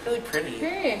 You look really pretty.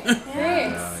 Hey,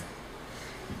 thanks.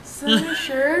 Summer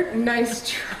shirt. Nice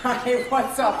try.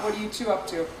 What's up? What are you two up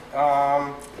to?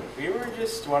 We were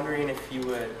just wondering if you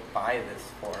would buy this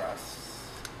for us.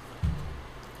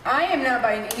 I am not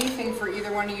buying anything for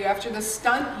either one of you after the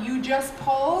stunt you just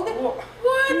pulled.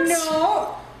 What?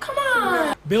 No. Come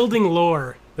on. Building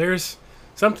lore. There's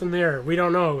something there. We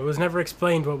don't know. It was never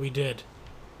explained what we did.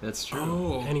 That's true.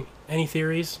 Oh, Any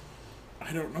theories?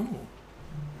 I don't know.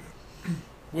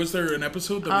 Was there an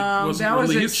episode that wasn't That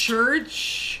was at released?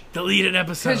 church. Deleted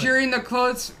episode. Because you're in the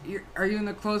clothes. Are you in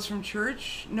the clothes from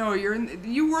church? No, you're in.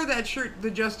 You wore that shirt, the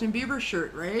Justin Bieber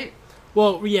shirt, right?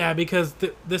 Well, yeah, because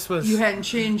this was... You hadn't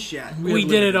changed yet. We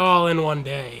did it all in one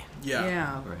day.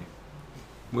 Yeah.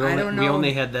 Right. I don't know. We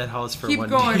only had that house for Keep one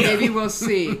going, day. maybe we'll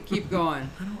see. Keep going.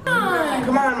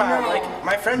 Come on, Mom. Like,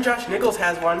 my friend Josh Nichols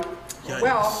has one.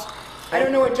 Well, I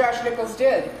don't know what Josh Nichols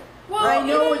did. I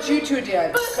know what you two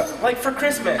did. Like for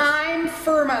Christmas. I'm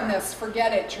firm on this.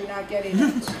 Forget it. You're not getting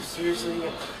it.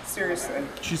 Seriously? Seriously.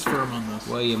 She's firm on this.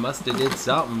 Well, you must have did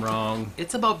something wrong.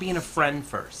 It's about being a friend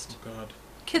first. God.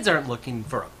 Kids aren't looking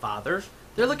for a father.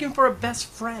 They're looking for a best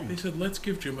They friend. said, let's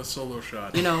give Jim a solo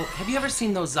shot. Have you ever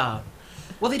seen those, well,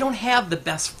 they don't have the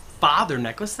best father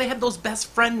necklace. They have those best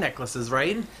friend necklaces,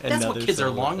 right? That's what Another kids are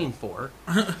solo longing for.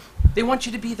 They want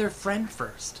you to be their friend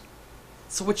first.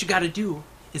 So what you got to do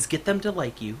is get them to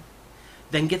like you,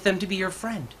 then get them to be your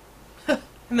friend.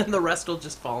 And then the rest will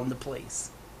just fall into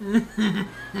place.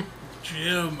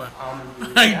 Jim,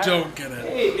 I don't get it.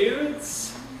 Hey,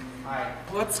 dudes. Hi.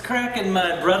 What's cracking,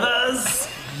 my brothers?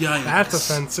 Yikes. That's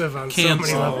offensive on so many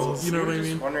Cancel. levels. You know what I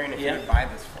mean? Wondering if you would buy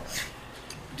this for us.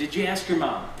 Did you ask your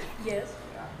mom? Yes.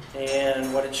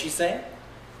 And what did she say?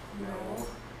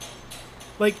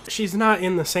 Like, she's not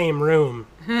in the same room.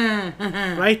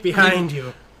 Right behind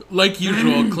you. Like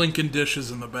usual, clinking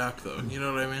dishes in the back, though. You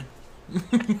know what I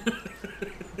mean?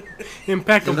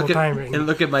 Impeccable timing. And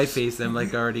look at my face. I'm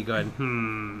like already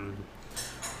going,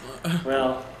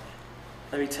 Well,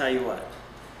 let me tell you what.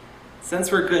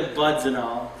 Since we're good buds and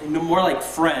all, and more like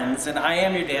friends, and I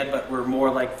am your dad, but we're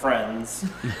more like friends,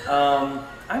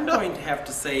 I'm going to have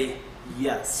to say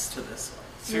yes to this one.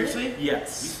 Seriously?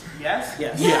 Yes. Yes?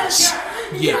 Yes. Yes.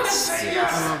 Yes.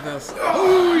 I love this.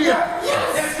 Oh, yeah.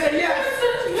 Yes, said yes.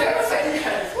 Yes, said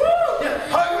yes.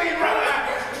 Woo! Hug me, brother.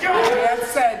 Dad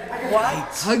said what?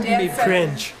 Hug Dad me, said-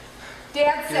 Cringe.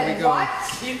 Dad Here we said go. what?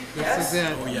 This is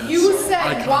it. Oh, yes. You said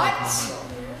Iconic what? moment.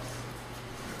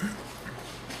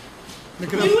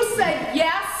 Look at You said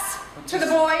yes to the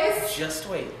boys? Just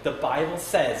wait. The Bible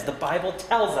says, the Bible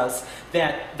tells us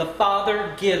that the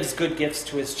Father gives good gifts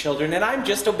to his children, and I'm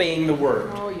just obeying the word.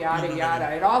 Oh, yada,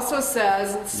 yada. It also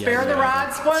says, spare the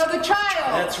rod, spoil the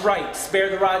child. That's right. Spare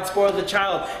the rod, spoil the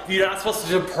child. You're not supposed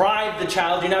to deprive the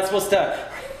child. You're not supposed to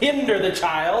hinder the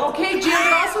child. Okay, Jim,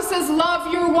 it also says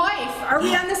love your wife. Are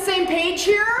we on the same page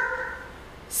here?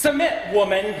 Submit,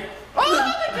 woman.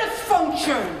 Oh, the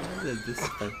dysfunction.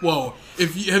 Whoa!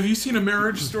 Have you seen A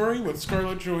Marriage Story with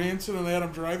Scarlett Johansson and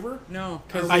Adam Driver? No.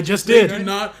 I just did.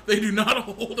 They do not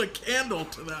hold a candle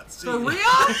to that scene. For real?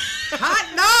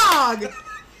 Hot dog!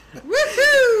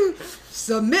 Woohoo!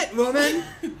 Submit, woman.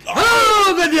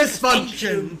 Oh, the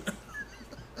dysfunction.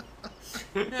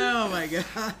 Oh my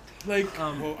god. Like,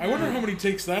 well, I wonder how many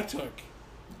takes that took.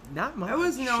 Not much. That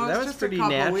was just pretty a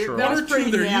couple. natural. That was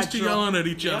pretty They're natural. used to yelling at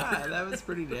each other. Yeah, that was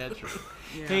pretty natural.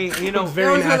 Yeah. Hey, you know,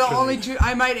 those are the only two.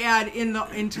 I might add, in the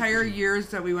entire years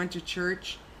that we went to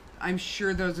church, I'm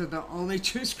sure those are the only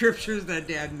two scriptures that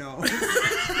Dad knows.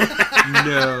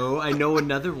 No, I know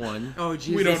another one. Oh,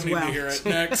 Jesus. We don't need to hear it.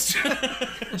 Next.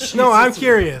 No, I'm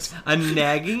curious. A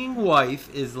nagging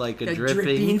wife is like a dripping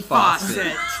dripping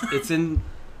faucet. It's in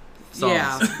Psalms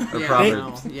Yeah. or Yeah,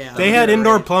 Proverbs. no, yeah. They had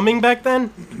indoor plumbing back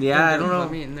then? Yeah, I don't know. I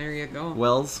mean, there you go.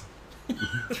 Wells.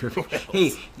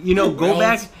 Hey, you know,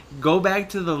 go back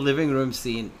to the living room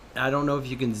scene. I don't know if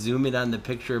you can zoom in on the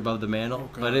picture above the mantle,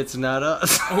 but it's not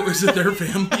us. Oh, is it their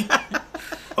family?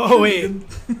 Oh, wait.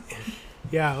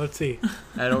 Yeah, let's see.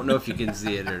 I don't know if you can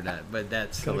see it or not, but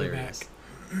that's Gotta go hilarious.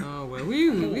 Oh, well,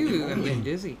 I'm getting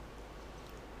dizzy.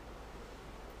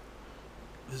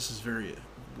 This is very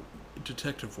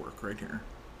detective work right here.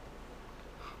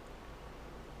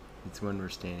 It's when we're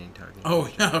standing talking. Oh,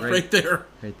 yeah, right there.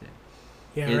 Right there.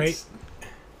 Yeah,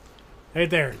 right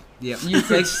there. Yeah, You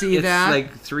could see it's that?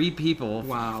 like 3 people.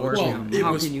 Wow. Four Well, people.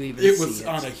 How can you even it see was it?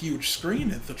 on a huge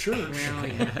screen at the church. Well,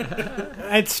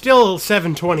 yeah. It's still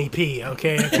 720p,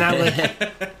 okay? It's not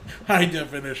like High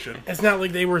definition. it's not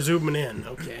like they were zooming in,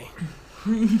 okay?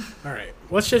 All right,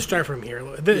 let's just start from here.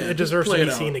 It deserves to play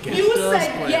be it seen out. again. You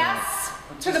said yes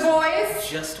to the boys?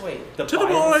 Just wait. The To the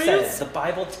Bible boys. says, the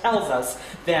Bible tells us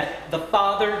that the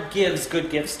Father gives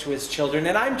good gifts to his children,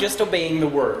 and I'm just obeying the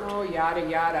word. Oh, yada,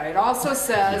 yada. It also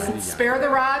says, spare the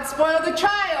rod, spoil the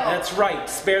child. That's right.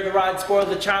 Spare the rod, spoil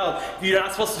the child. You're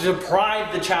not supposed to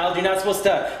deprive the child. You're not supposed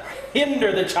to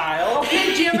hinder the child.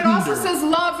 Okay, Jim, it also says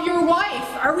love your wife.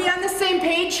 Are we on the same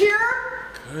page here?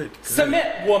 Good.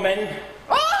 Submit, woman.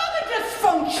 Oh, the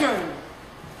dysfunction.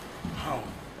 Wow.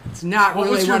 It's not What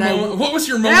really was your what I... moment? What was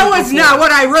your moment? That was before? not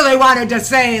what I really wanted to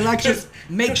say. Let's just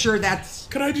make sure that's...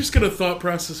 Could I just get a thought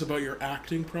process about your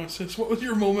acting process? What was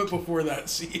your moment before that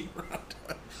scene,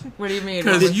 Rhonda? What do you mean?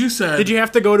 Because you said... Did you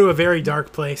have to go to a very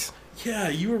dark place? Yeah,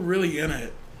 you were really in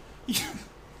it.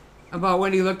 About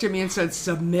when he looked at me and said,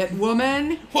 submit,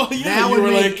 woman? Well, yeah, that you would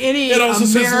were make like, any it also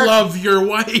says Ameri- love your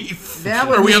wife. That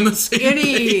would Are we make on the same any,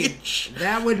 page?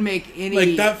 That would make any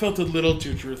Like, that felt a little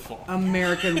too truthful.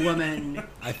 American woman.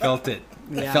 I felt it.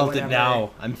 I Yeah, felt whatever. it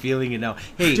now. I'm feeling it now.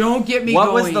 Hey, Don't get me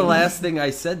what was the going. last thing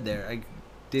I said there? I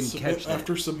didn't Submit catch that.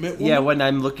 after submit Yeah, woman? when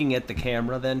I'm looking at the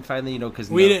camera, then finally, you know, because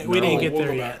We didn't get we'll there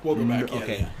go yet. back. We'll go back. Yeah,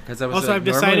 Okay, yeah. because I was Also, like, I've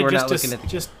normally decided we're just not to looking at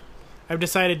the I've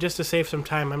decided just to save some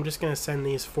time. I'm just going to send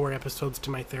these 4 episodes to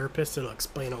my therapist. It'll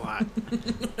explain a lot.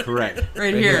 correct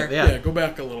Right here. Yeah, go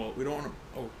back a little. We don't want to...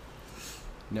 Oh.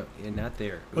 No, you're not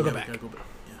there. We'll Yeah, go we back. gotta go back.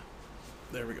 Yeah.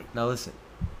 There we go. Now listen.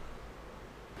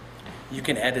 You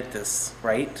can edit this,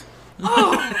 right?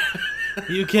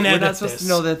 You can We're edit not supposed this. to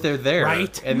know that they're there,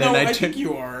 Right? And No, then I think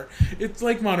you are. It's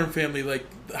like Modern Family, like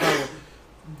how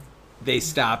they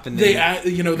stop and they act,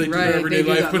 you know, they do Right, their everyday they do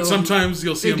life, that but little- sometimes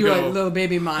you'll see They them do a go little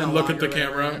baby monologue. and look at the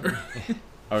or whatever. camera.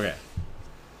 Okay.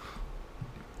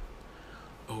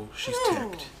 Oh, she's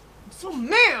ticked. I'm so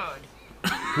mad.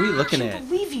 Who are you looking I at? can't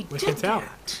believe he We did can tell.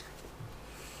 that.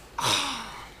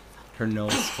 Her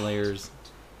nose flares.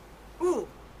 Ooh.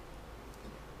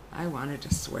 I wanted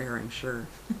to swear, I'm sure.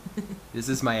 This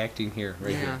is my acting here,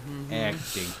 right Yeah, here.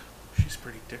 Acting. She's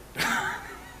pretty ticked.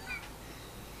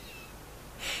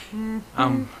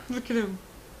 Look at him.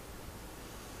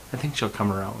 I think she'll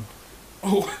come around.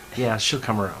 Oh, Yeah, she'll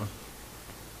come around.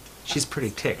 She's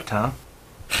pretty ticked, huh?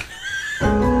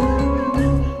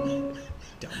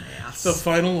 the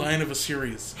final line of a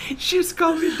series. She's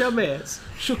called me dumbass.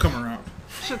 She'll come around.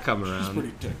 She'll come She's around.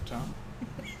 pretty ticked, huh?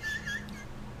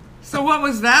 So what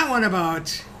was that one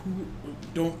about?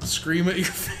 Don't scream at your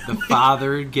The family.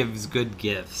 Father gives good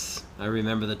gifts. I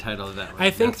remember the title of that one. I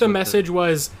think That's the what message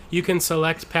was you can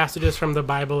select passages from the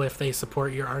Bible if they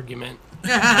support your argument.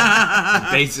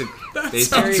 basic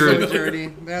Very truth. good, Jordy.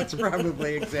 That's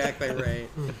probably exactly right.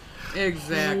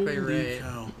 Exactly Holy right.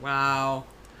 cow. Wow.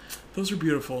 Those are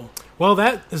beautiful. Well,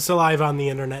 that is alive on the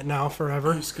internet now I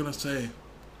forever. was gonna say,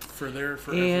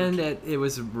 forever. And it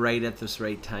was right at this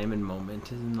right time and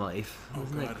moment in life. Oh,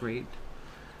 Isn't God. that great?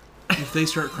 If they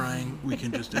start crying, we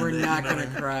can just end We're it. not gonna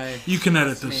cry. You can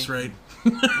edit Trust this, me. right? Oh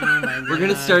my God. We're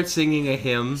gonna start singing a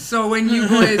hymn. So when you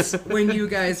guys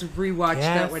rewatch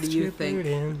that, what do you think?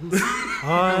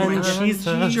 On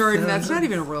Jesus. Jordan, that's not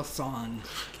even a real song.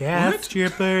 Cast your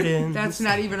burdens. That's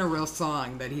not even a real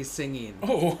song that he's singing.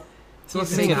 Oh. So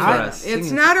Sing it for us. It's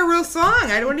Sing it. not a real song.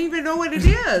 I don't even know what it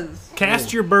is.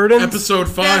 Cast your burdens. Episode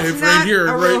 5 That's right not here,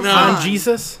 a real right now. On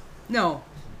Jesus. No.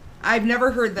 I've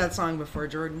never heard that song before,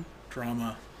 Jordan.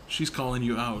 Drama. She's calling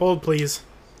you out. Hold, please.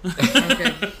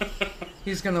 Okay.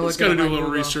 He's going to look Let's gotta it do up a on little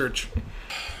Google. research.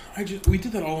 We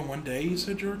did that all in one day, you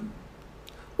said, Jordan?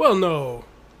 Well, no.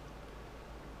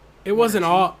 It wasn't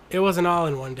all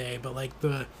in one day, but like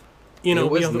It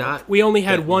was not we only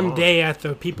had that one long. day at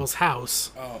the people's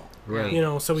house. Oh. Right. You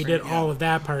know, so we did all of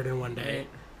that part in one day.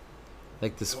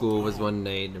 Like the school was one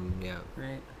night, and yeah.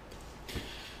 Right.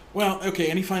 Well, okay,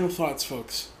 any final thoughts,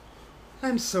 folks?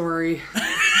 I'm sorry.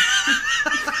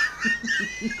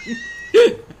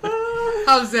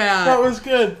 How's that? That was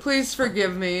good. Please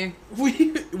forgive me.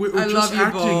 We were I just love you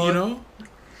acting, both. you know?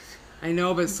 I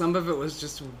know, but some of it was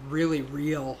just really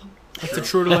real. That's a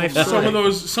true to life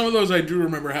story. Some of those I do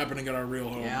remember happening at our real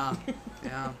home. Yeah,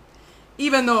 yeah.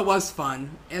 Even though it was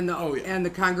fun, and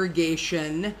the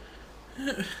congregation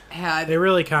had They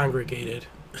really congregated.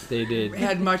 They did.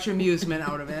 had much amusement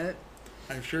out of it.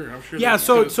 I'm sure. Yeah. that's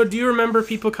So good. so do you remember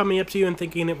people coming up to you and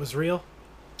thinking it was real?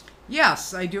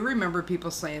 Yes, I do remember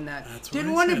people saying that. That's what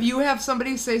Didn't I one said. of you have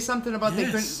somebody say something about they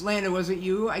Yes. couldn't land it? Was it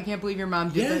you? I can't believe your mom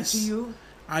did that to you.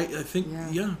 I think,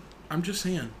 yeah. I'm just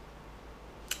saying.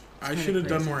 I kinda should have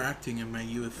done crazy. more acting in my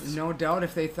youth. No doubt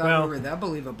if they thought Well- we were that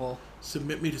believable.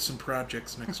 Submit me to some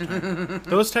projects next time.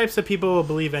 Those types of people will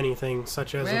believe anything,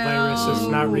 such as a virus is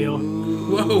not real.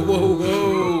 Whoa, whoa,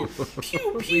 whoa.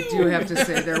 Pew, We pew. do have to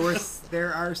say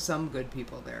there are some good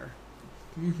people there.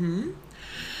 Mm-hmm.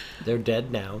 They're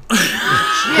dead now.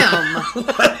 Jim!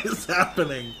 What is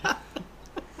happening?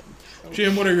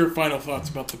 Jim, what are your final thoughts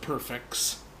about The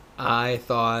Perfects? I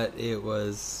thought it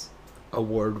was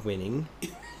award-winning.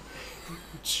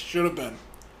 Should have been.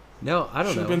 No, I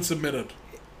don't Should know. have been submitted.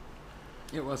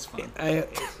 It was fun.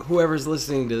 Whoever's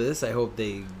listening to this, I hope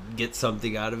they get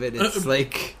something out of it. It's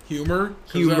like humor.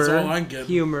 'Cause that's all I get.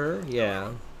 Humor, yeah.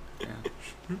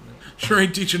 Sure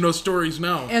ain't teaching no stories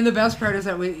now. And the best part is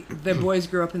that the boys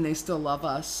grew up and they still love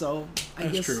us. So I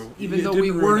That's guess true. even You though didn't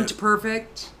we ruin weren't it.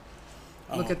 perfect,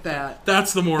 look Oh, at that.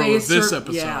 That's the moral of this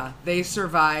episode. Yeah, they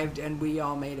survived and we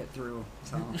all made it through.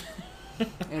 So.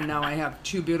 And now I have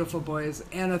two beautiful boys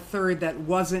and a third that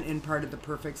wasn't in part of the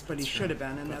Perfects, but he should have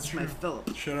been, and that's my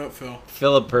Philip. Shout out, Phil.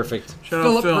 Philip Perfect. Shout out,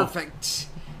 Philip Phil. Perfect.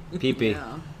 Pee-pee.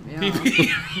 Yeah.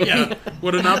 Yeah,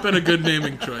 would have not been a good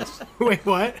naming choice. Wait,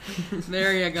 what?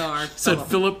 There you go, our Said Philip.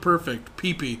 Philip Perfect.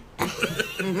 Pee-pee.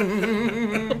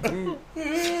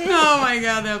 Oh my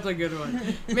God, that's a good one.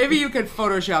 Maybe you could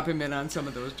Photoshop him in on some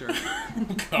of those journals.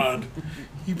 God.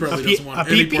 He probably A doesn't want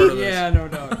a any pee-pee? part of this. Yeah, no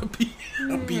doubt. A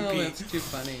pee-pee. Oh, that's too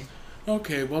funny.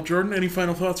 Okay, well, Jordan, any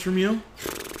final thoughts from you?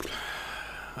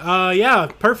 Yeah,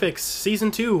 Perfects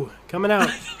season 2 coming out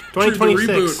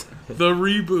 2026. The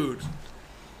reboot.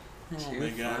 Oh Too my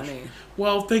gosh. funny.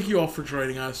 Well, thank you all for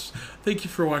joining us. Thank you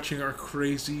for watching our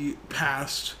crazy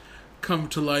past come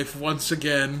to life once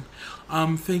again.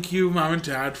 Thank you, Mom and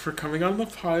Dad, for coming on the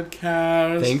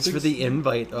podcast. Thanks for the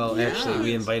invite. Well, actually,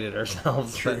 we invited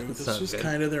ourselves. True. but it's This not was good.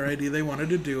 kind of their idea. They wanted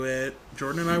to do it.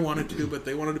 Jordan and I wanted to, but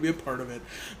they wanted to be a part of it.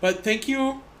 But thank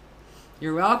you.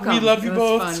 You're welcome. We love you It was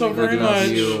both fun. so We very love much.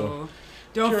 you.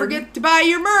 Don't Jordan. forget to buy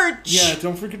your merch. Yeah,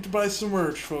 don't forget to buy some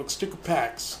merch, folks. Sticker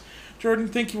packs. Jordan,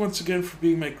 thank you once again for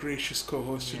being my gracious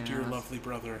co-host and dear Yes. lovely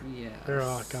brother. Yeah. You're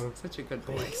welcome. Such a good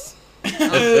boy.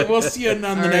 We'll see you on the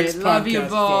All next right, love podcast. you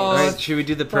folks. both. All right, should we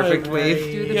do the perfect Bye.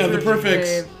 wave? Do the Yeah, the perfects.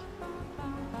 wave.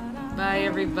 Bye,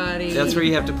 everybody. That's where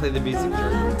you have to play the music,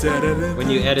 Jordan. Da-da-da. When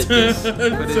you edit this, put it.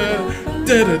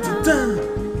 Da-da-da-da.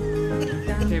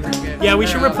 Okay, we're good. Yeah, we We're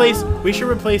should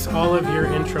out. replace all of your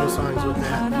intro songs with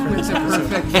that for It's this a episode.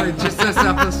 perfect for just this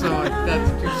episode. That's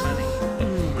too funny.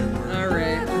 All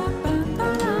right.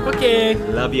 Okay.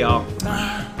 Love y'all.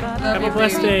 Love Have you, a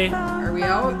blessed baby. day. Are we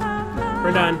out?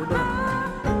 We're done. We're done.